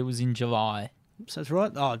 this year it was in July. So that's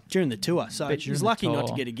right. Oh, during the tour. So But he's during lucky the not to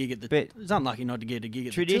tour. get a gig at the. But It's unlucky not to get a gig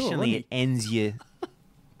at Traditionally, the it ends your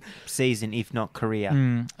season, if not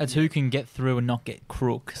career. It's who can get through and not get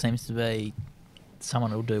crook. Seems to be someone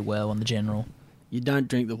who'll do well on the general. You don't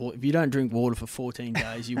drink the water. If you don't drink water for 14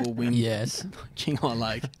 days, you will win. Yes. King High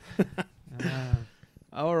Lake.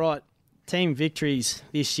 All right. Team victories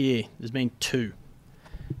this year. There's been 2.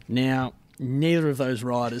 Now, neither of those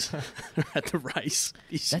riders are at the race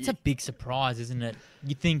this That's year. a big surprise, isn't it?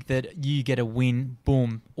 You think that you get a win,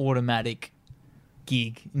 boom, automatic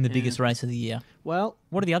gig in the biggest race of the year. Well,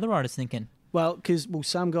 What are the other riders thinking? because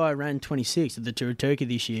some guy ran 26th at the Tour of Turkey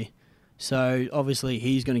this year. So obviously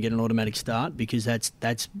he's going to get an automatic start because that's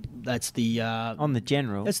the On the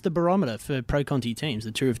general. that's the barometer for Pro Conti teams,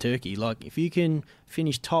 the Tour of Turkey. Like if you can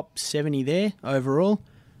finish top 70 there overall,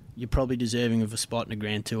 you're probably deserving of a spot in a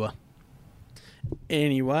Grand Tour.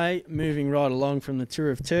 Anyway, moving right along from the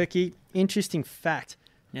Tour of Turkey, interesting fact.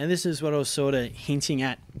 Now this is what I was sort of hinting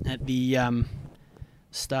at the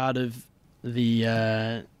start of the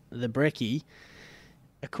brekkie.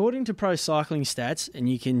 According to Pro Cycling Stats, and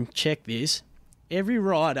you can check this, every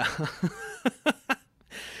rider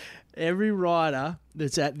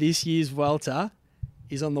that's at this year's Vuelta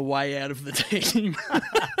is on the way out of the team.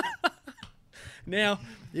 Now,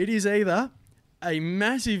 it is either a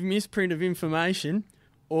massive misprint of information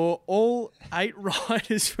or all 8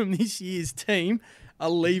 riders from this year's team are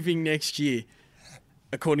leaving next year,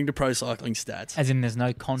 according to Pro Cycling Stats. As in, there's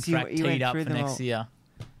no contract you went teed up through for them next all. year.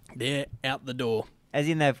 They're out the door. As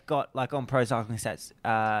in they've got, like on Pro Cycling Stats,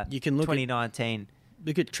 You can look 2019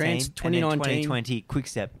 Look at Trans team, and then 2019. 2020 Quick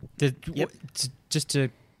Step. Yep.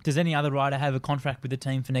 Does any other rider have a contract with the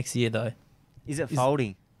team for next year, though? Is it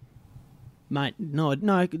folding? Mate, no,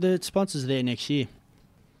 the sponsors are there next year.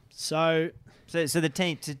 So, So the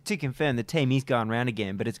team, to confirm, the team is going round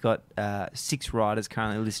again, but it's got 6 riders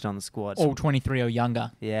currently listed on the squad. All 23 or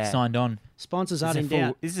younger signed on. sponsors This aren't is in a full-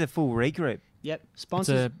 doubt. This is a full regroup. Yep, It's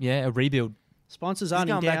sponsors a rebuild. sponsors aren't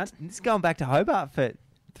in doubt. It's going back to Hobart for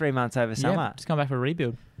 3 months over summer. Yeah, just come back for a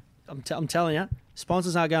rebuild. I'm telling you,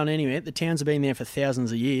 sponsors aren't going anywhere. The towns have been there for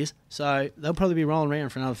thousands of years, so they'll probably be rolling around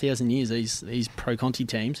for another 1,000 years. These Pro Conti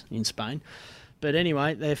teams in Spain. But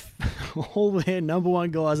anyway, all their number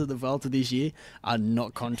 1 guys at the Vuelta this year are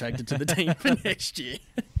not contracted to the team for next year.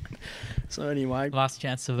 So anyway, Last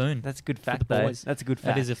chance saloon. That's a good For fact, the though. boys. That's a good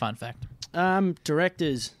fact. That is a fun fact.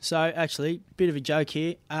 directors. So actually, bit of a joke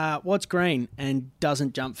here. What's green and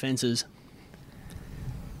doesn't jump fences?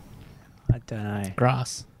 I don't know.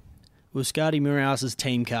 Grass. Scotty Muraus'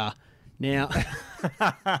 team car. Now,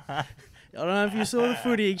 I don't know if you saw the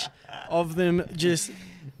footage of them just,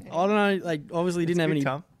 I don't know, like obviously didn't have good, any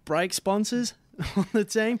Tom. brake sponsors on the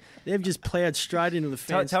team. They've just plowed straight into the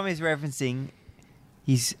fence. Tommy's referencing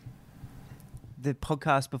the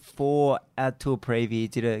podcast before our tour preview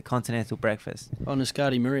did a continental breakfast On a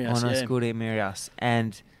Scotty Muraus, on yeah. a Scudi Mirias,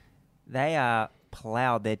 and they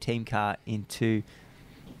ploughed their team car into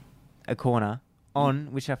a corner on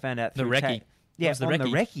which I found out The through recce. chat. It Yeah, was the on the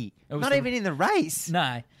recce. recce. It was Not the- even in the race.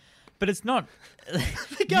 No, but it's not.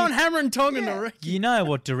 They're going hammer and tong in the wreck. You know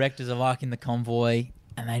what directors are like in the convoy.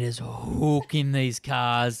 and they just hook in these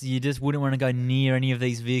cars. You just wouldn't want to go near any of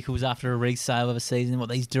these vehicles after a resale of a season. What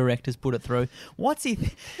these directors put it through. What's he?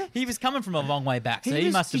 He was coming from a long way back, so he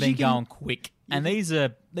must have been going quick. And these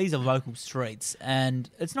are local streets, and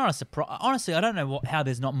it's not a surprise. Honestly, I don't know how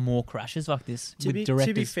there's not more crashes like this with directors.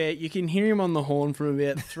 To be fair, you can hear him on the horn from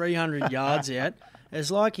about 300 yards out. It's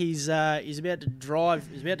like he's about to drive.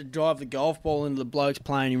 He's about to drive the golf ball into the blokes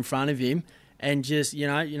playing in front of him, and just you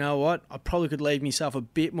know what? I probably could leave myself a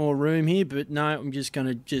bit more room here, but no, I'm just going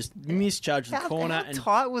to just misjudge the corner. How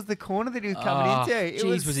tight was the corner that he was coming into?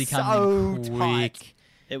 Was he coming so quick? tight.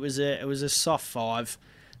 It was a soft 5,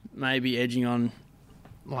 maybe edging on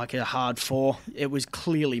like a hard 4. It was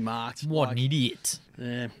clearly marked. What an idiot!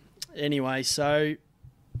 Yeah. Anyway, so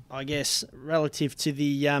I guess relative to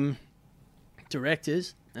the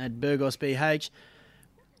directors at Burgos BH,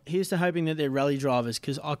 here's to hoping that they're rally drivers,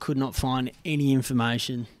 because I could not find any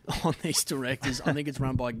information on these directors. I think it's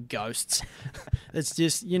run by ghosts. It's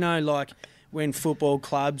just, like when football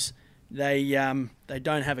clubs, they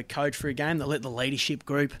don't have a coach for a game, they let the leadership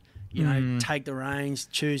group take the reins,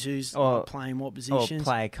 choose who's playing what positions. Or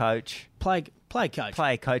play a coach. Play coach.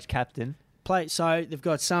 Play a coach captain. So they've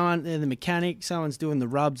got someone, they're the mechanic, someone's doing the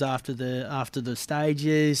rubs after the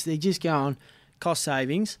stages. They're just going cost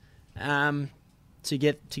savings to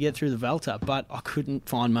get through the Velta. But I couldn't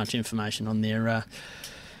find much information on their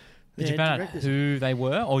Did you find out who they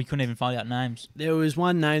were, or you couldn't even find out names? There was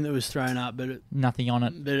one name that was thrown up, but nothing on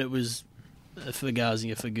it. But it was a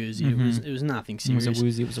Fugazi. Mm-hmm. It was nothing serious. It was a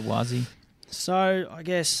woozy. It was a wazi. So I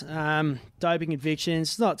guess doping convictions,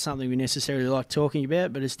 it's not something we necessarily like talking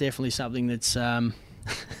about, but it's definitely something that's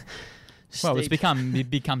well, it's become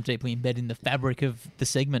deeply embedded in the fabric of the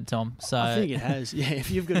segment, Tom. So I think it has. Yeah,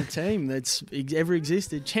 if you've got a team that's ever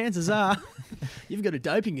existed, chances are you've got a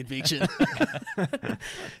doping conviction.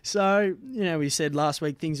 So we said last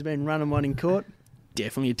week things have been run and won in court.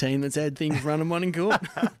 Definitely a team that's had things run and won in court.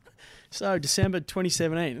 So December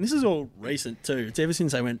 2017, and this is all recent too. It's ever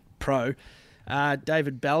since they went pro.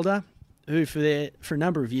 David Balder, who for a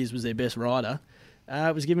number of years was their best rider,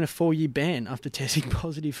 was given a 4-year ban after testing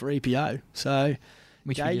positive for EPO. So,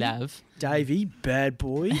 which we love. Davey, bad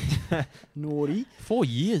boy, naughty. 4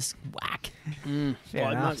 years, whack.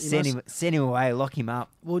 Fair enough. Send him away, lock him up.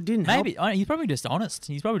 Well, it didn't Maybe help. he's probably just honest.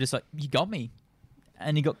 He's probably just like, you got me,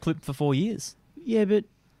 and he got clipped for 4 years. Yeah, but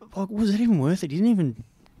was it even worth it? He didn't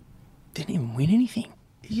even win anything.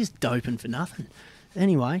 He's just doping for nothing.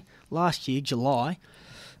 Anyway, last year, July,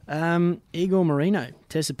 Igor Marino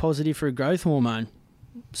tested positive for a growth hormone.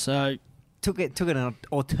 So took an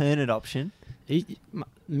alternate option.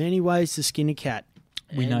 Many ways to skin a cat.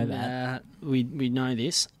 We know that. We know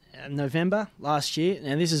this. November last year.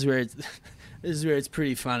 Now this is where it's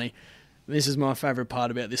pretty funny. This is my favourite part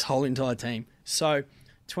about this whole entire team. So,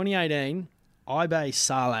 2018, Ibe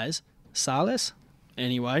Sales.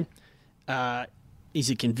 Anyway, is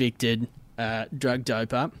a convicted drug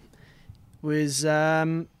doper. Was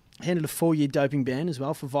handed a 4-year doping ban as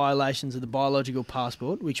well for violations of the biological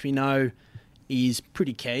passport, which we know is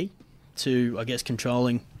pretty key to, I guess,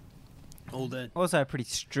 controlling all the... Also pretty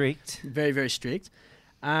strict. Very, very strict.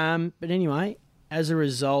 But anyway, as a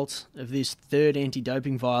result of this third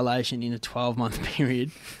anti-doping violation in a 12-month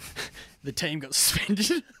period, the team got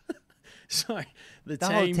suspended. So the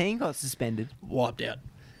whole team got suspended. Wiped out.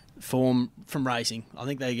 From racing. I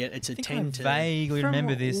think they get... It's a 10 to... vaguely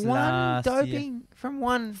remember this last doping year. From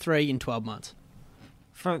one... 3 in 12 months.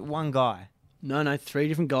 From one guy? No, 3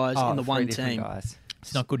 different guys in the one team. Guys.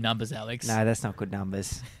 It's not good numbers, Alex. No, that's not good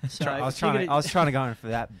numbers. So I was trying to go in for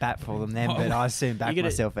that bat for them then, but I soon backed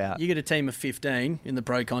myself out. You get a team of 15 in the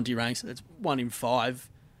Pro Conti ranks. That's 1 in 5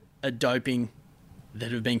 are doping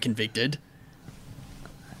that have been convicted.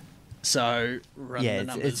 So run the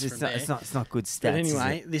numbers from there. It's not good stats. But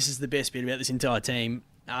anyway, this is the best bit about this entire team.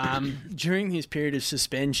 During his period of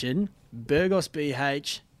suspension, Burgos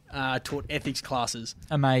BH taught ethics classes.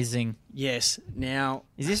 Amazing. Yes. Now,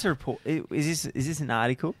 is this a report? Is this an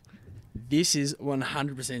article? This is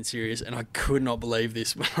 100% serious, and I could not believe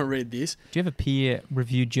this when I read this. Do you have a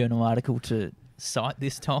peer-reviewed journal article to cite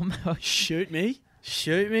this, Tom? Shoot me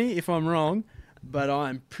if I'm wrong, but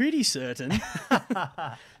I'm pretty certain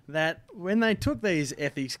that when they took these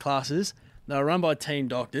ethics classes, they were run by team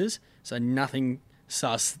doctors, so nothing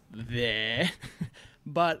sus there.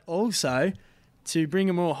 But also, to bring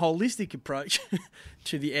a more holistic approach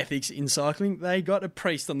to the ethics in cycling, they got a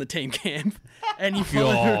priest on the team camp, and he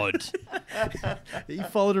followed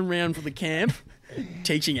him around for the camp,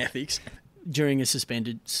 teaching ethics during a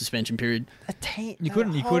suspension period. You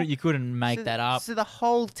couldn't make that up. So the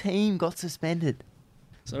whole team got suspended.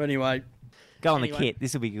 So anyway, Go on Anyway. the kit.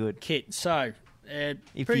 This will be good. Kit. So,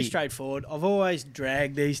 If pretty you- straightforward. I've always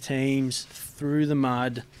dragged these teams through the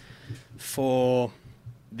mud for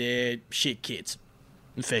their shit kits,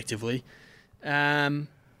 effectively. Burgos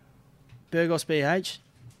BH,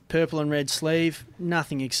 purple and red sleeve,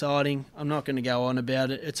 nothing exciting. I'm not going to go on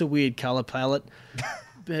about it. It's a weird colour palette.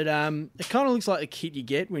 But it kind of looks like the kit you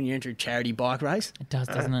get when you enter a charity bike race. It does,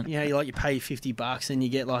 doesn't it? You know, you pay $50 and you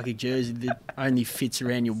get like a jersey that only fits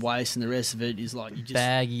around your waist, and the rest of it is like you just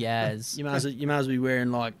Baggy as. you might as well be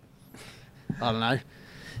wearing like I don't know.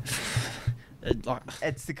 Like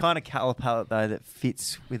It's the kind of colour palette though that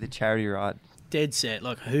fits with a charity ride. dead set.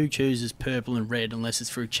 Like who chooses purple and red unless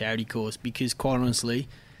it's for a charity cause? Because quite honestly,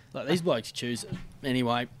 like these blokes choose it.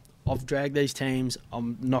 Anyway, I've dragged these teams.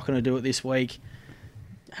 I'm not going to do it this week.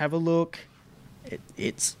 Have a look.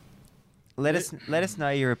 It's Let us know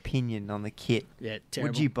your opinion on the kit. yeah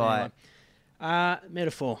terrible. Would you buy it?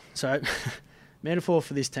 Metaphor. So metaphor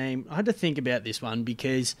for this team. I had to think about this one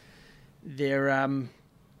because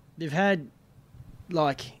they've had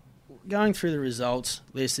like going through the results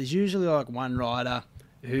list. There's usually like one rider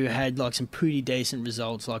who had like some pretty decent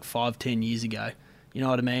results like 5-10 years ago. You know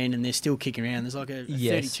what I mean? And they're still kicking around. There's like a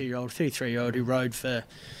Yes. 32-year-old, 33-year-old who rode for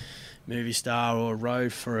Movistar or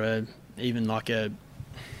rode for even like a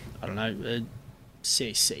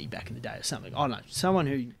CC back in the day or something. I don't know. Someone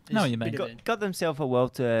who Know is what you a mean. bit of a- Got themselves a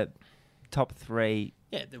Welter top 3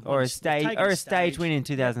 yeah, they've or won- a stage they've taken or a stage win in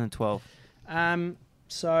 2012.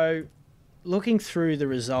 So, looking through the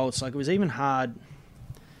results, like it was even hard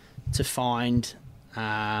to find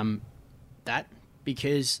that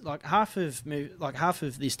because like half of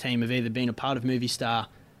this team have either been a part of Movistar,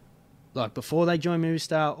 like before they join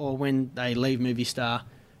Movistar, or when they leave Movistar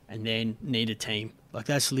and then need a team. Like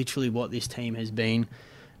that's literally what this team has been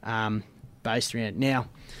based around. Now,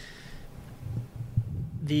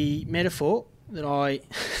 the metaphor that I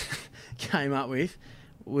came up with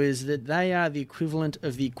was that they are the equivalent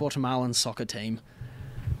of the Guatemalan soccer team.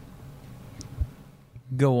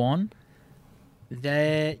 Go on.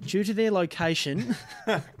 Due to their location,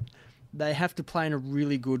 they have to play in a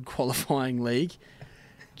really good qualifying league,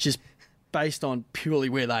 just based on purely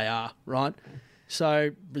where they are, right?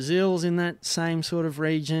 So Brazil's in that same sort of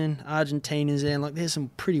region. Argentina's there. Like there's some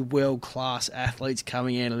pretty world-class athletes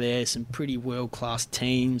coming out of there. Some pretty world-class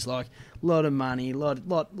teams. Like a lot of money, lot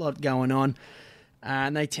going on.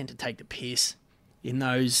 And they tend to take the piss in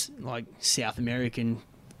those like South American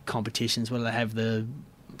competitions where they have the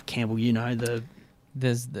Campbell,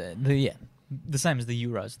 There's the same as the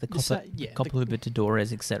Euros, the Copa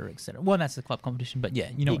Libertadores, etc., etc. Well, that's the club competition, but yeah,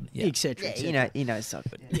 you know, et cetera, et cetera. you know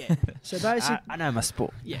soccer. Yeah. So basically, I know my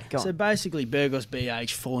sport. yeah. Go So on. basically, Burgos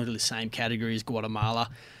BH fall into the same category as Guatemala,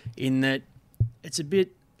 in that it's a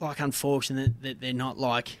bit like unfortunate that they're not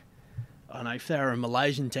like, I don't know, if they were a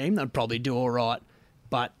Malaysian team, they'd probably do all right,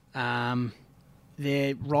 but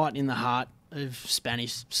they're right in the heart of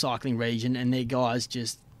Spanish cycling region, and their guys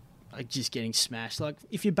just getting smashed. Like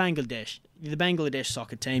if you're Bangladesh, the Bangladesh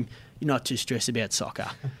soccer team, you're not too stressed about soccer.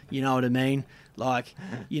 You know what I mean? Like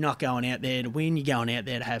you're not going out there to win, you're going out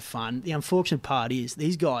there to have fun. The unfortunate part is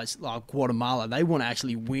these guys like Guatemala, they want to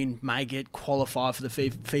actually win, make it, qualify for the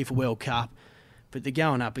FIFA World Cup, but they're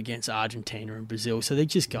going up against Argentina and Brazil, so they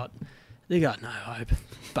got no hope,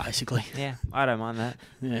 basically. Yeah, I don't mind that.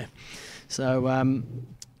 Yeah. So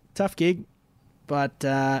tough gig, but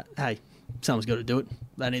hey, someone's got to do it.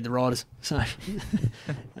 They need the riders. So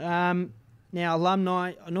now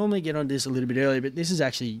alumni, I normally get on this a little bit earlier, but this is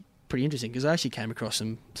actually pretty interesting because I actually came across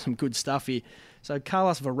some good stuff here. So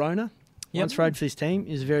Carlos Verona, once rode for this team,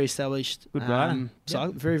 is a very established Good rider.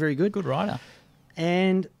 Very, very good. good rider.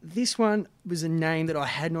 And this one was a name that I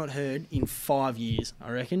had not heard in 5 years,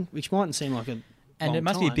 I reckon, which mightn't seem like a And it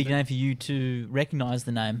must be a big name for you to recognise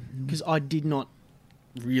the name. because I did not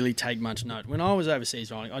really take much note. When I was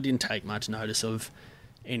overseas riding, I didn't take much notice of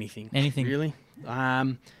anything. Anything. Really.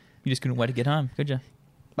 You just couldn't wait to get home, could you?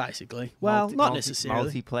 Basically. Well, not necessarily.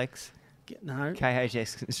 Multiplex, No.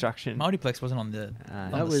 KHS Construction. Multiplex wasn't on the,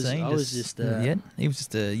 That on the was- scene. I was just, yet. He was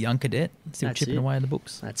just a young cadet, still That's chipping it. away at the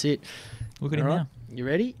books. That's it. Look at him All right. now. You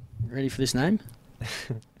ready? Ready for this name?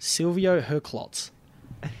 Silvio Herklotz.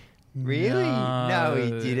 Really? No,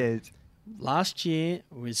 he No. didn't. Last year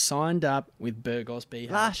was signed up with Burgos BH.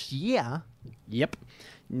 Last year. Yep.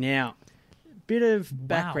 Now, bit of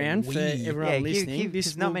background for Wowee. everyone listening.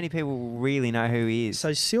 Because not many people really know who he is.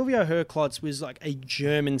 So Silvio Herklotz was like a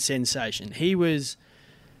German sensation. He was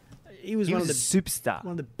he one was of a the superstar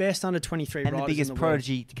one of the best under 23 and riders the biggest in the world.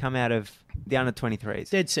 prodigy to come out of the under 23s.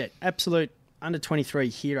 Dead set, absolute under 23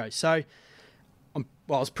 hero. So, I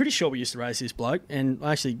was pretty sure we used to race this bloke, and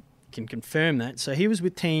I actually can confirm that. So he was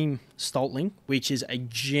with Team Stoltling, which is a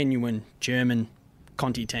genuine German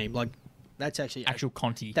Conti team. Like, that's actually Actual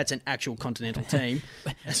Conti. that's an actual continental team,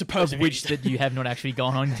 as opposed to Which that you have not actually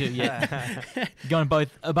gone on to yet. Going both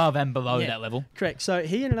above and below Yeah. that level. Correct. So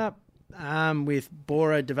he ended up with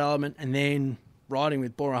Bora Development and then riding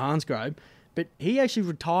with Bora Hansgrohe, but he actually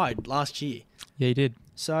retired last year. Yeah, he did.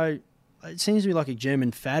 So it seems to be like a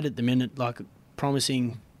German fad at the minute, like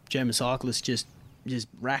promising German cyclists just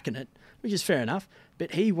racking it, which is fair enough.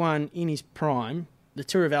 But he won in his prime the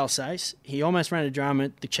Tour of Alsace. He almost ran a drum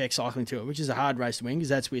at the Czech Cycling Tour, which is a hard race to win because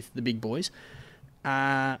that's with the big boys.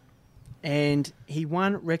 And he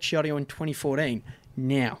won Rex Giodio in 2014.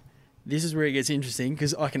 Now, this is where it gets interesting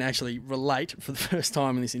because I can actually relate for the first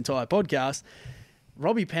time in this entire podcast.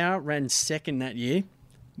 Robbie Power ran second that year.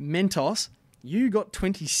 Mentos, you got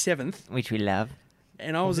 27th, Which we love.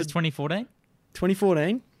 and I Was was this at 2014?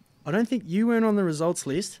 2014. I don't think you weren't on the results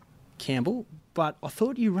list, Campbell, but I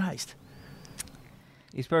thought you raced.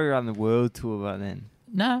 He's probably on the world tour by then.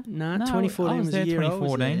 No. No, no, 2014 I was was there the year I was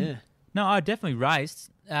 2014. there, yeah. No, I definitely raced.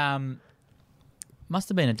 Must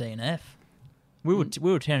have been a DNF. We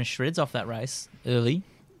were tearing shreds off that race early.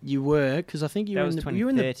 You were, because I think you That were was in the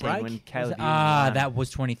break. 2013 when Caleb That was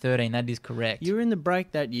 2013. That is correct. You were in the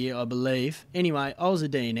break that year, I believe. Anyway, I was a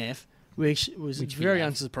DNF, which was Which very we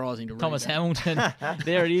have. unsurprising to read. Thomas that. Hamilton.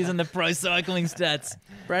 There it is in the pro cycling stats.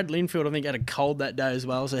 Brad Linfield, I think, had a cold that day as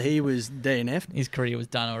well, so he was DNF'd. His career was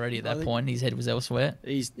done already at I that think- point. His head was elsewhere.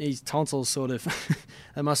 His tonsils sort of,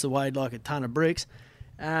 they must have weighed like a ton of bricks.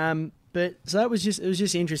 But so it was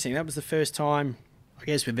just interesting. That was the first time, I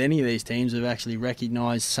guess, with any of these teams have actually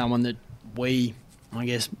recognised someone that we, I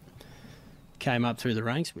guess, came up through the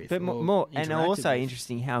ranks with. But or more and interacted also with.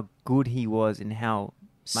 interesting how good he was and how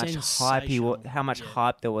much hype he was, Sensational. how much Yeah.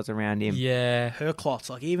 hype there was around him. Yeah. Herklotz,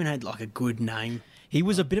 like, he even had like a good name. He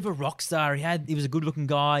was a bit of a rock star. He was a good looking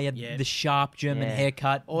guy. He had Yeah. the sharp German Yeah.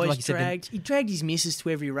 haircut. Always like you said, dragged. He dragged his missus to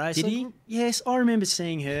every race. Did Like, he? Yes, I remember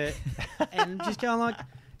seeing her and just going like,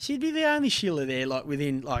 she'd be the only Sheila there, like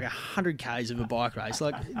within like 100 k's of a bike race.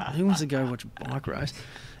 Like, who wants to go watch a bike race?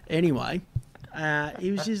 Anyway,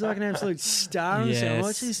 he was just like an absolute star. Yes. Yes.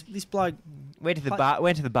 Like, this bloke Went to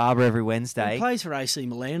the barber every Wednesday. he plays for AC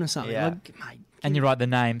Milan or something. Yeah. Like, mate, And you're right, the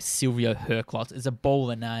name Silvio Herklotz is a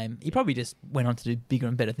baller name. He probably just went on to do bigger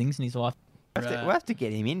and better things in his life. We'll have to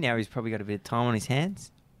get him in now. He's probably got a bit of time on his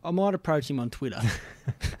hands. I might approach him on Twitter.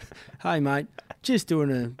 Hey, mate, just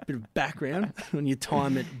doing a bit of background on your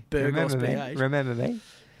time at Burgos BH. Remember me?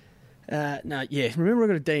 No, yeah. Remember I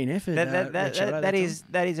got a DNF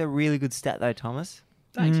at That is a really good stat though, Thomas.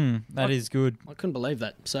 Thanks. That is good. I couldn't believe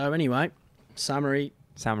that. So anyway, summary,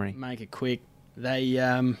 Summary. make it quick.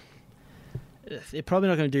 They're probably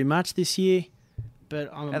not going to do much this year, but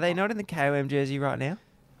Are they not in the KOM jersey right now?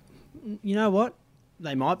 You know what?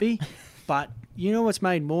 They might be, but you know what's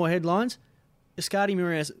made more headlines? Escati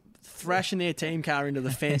Murillas thrashing their team car into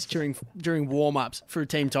the fence during warm-ups for a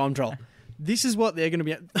team time trial. This is what they're going to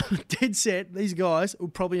be dead set. These guys will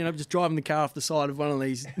probably end up just driving the car off the side of one of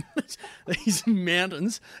these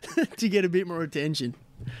mountains to get a bit more attention,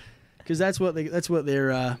 because that's what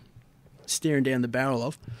they're staring down the barrel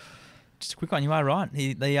of. Just a quick one, you are right.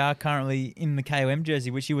 They are currently in the KOM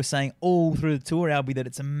jersey, which you were saying all through the tour, Albie, that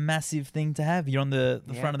it's a massive thing to have. You're on the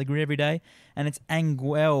front of the grid every day, and it's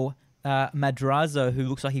Angel Madrazo, who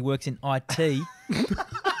looks like he works in IT.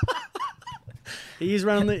 He is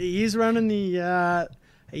running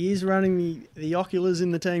the oculars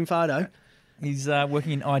in the team photo. He's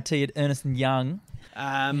working in IT at Ernst & Young. You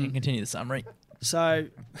can Um, continue the summary. So,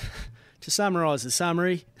 to summarise the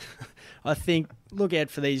summary, I think look out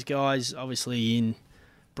for these guys, obviously in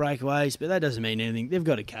breakaways, but that doesn't mean anything. They've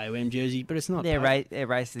got a KOM jersey, but it's not. They're race the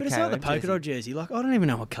but it's not the KOM polka jersey. dot jersey. Like, I don't even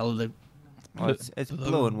know what colour the. Well, it's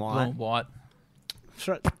blue and white. Blue and white.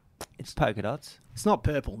 It's polka dots. It's not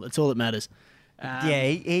purple. That's all that matters. Yeah,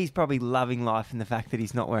 he's probably loving life in the fact that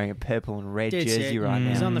he's not wearing a purple and red Dead jersey set. right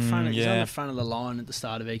He's now. on the front. He's on yeah. the front of the line at the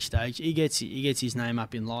start of each stage. He gets his name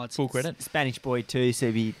up in lights. Full credit. Spanish boy too,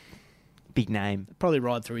 so be big name. Probably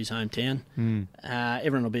ride through his hometown.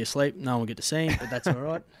 Everyone will be asleep. No one will get to see him, but that's all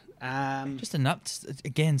right. Just a nuts.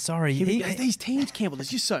 Again, sorry. These teams, Campbell, there's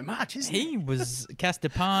just so much, isn't there? He was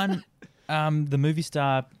Castapan, the movie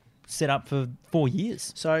star, set up for 4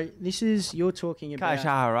 years. So you're talking about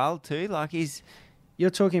Kajaharal too, like you're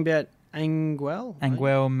talking about Anguel. right?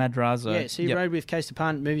 Anguel Madrazo. Yeah, so he Yep. rode with Case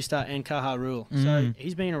Pan, movie star, and Caja Rule. So Mm.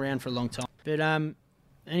 he's been around for a long time. But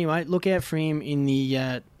anyway, look out for him in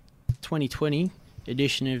the 2020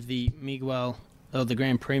 edition of the Miguel of the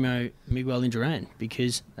Gran Primo Miguel Indurain,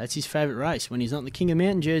 because that's his favourite race. When he's not in the King of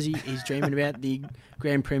Mountain jersey, he's dreaming about the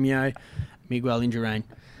Gran Premio Miguel Indurain.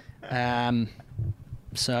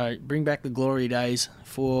 So bring back the glory days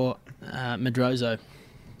for Medroso.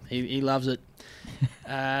 He loves it.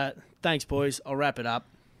 Thanks, boys. I'll wrap it up.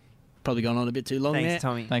 Probably gone on a bit too long there. Thanks,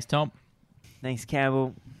 Tommy. Thanks, Tom. Thanks,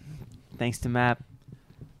 Campbell. Thanks to Map.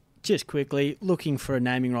 Just quickly, looking for a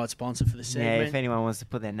naming right sponsor for the segment. Yeah, if anyone wants to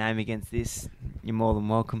put their name against this, you're more than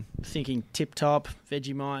welcome. Thinking Tip Top,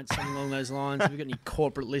 Vegemite, something along those lines. Have we got any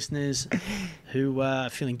corporate listeners who are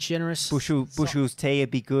feeling generous? Bushell's tea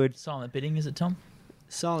would be good. Silent bidding, is it, Tom?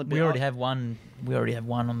 Silent We bit. already have one. We already have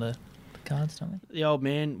one on the cards, don't we? The old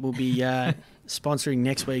man will be sponsoring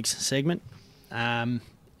next week's segment,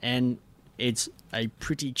 and it's a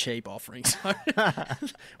pretty cheap offering, so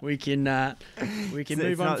we can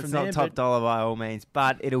move on from It's there. not top But dollar by all means,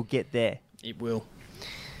 but it'll get there. it will.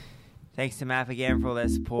 Thanks to Map again for all their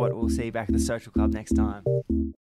support. We'll see you back at the Social Club next time.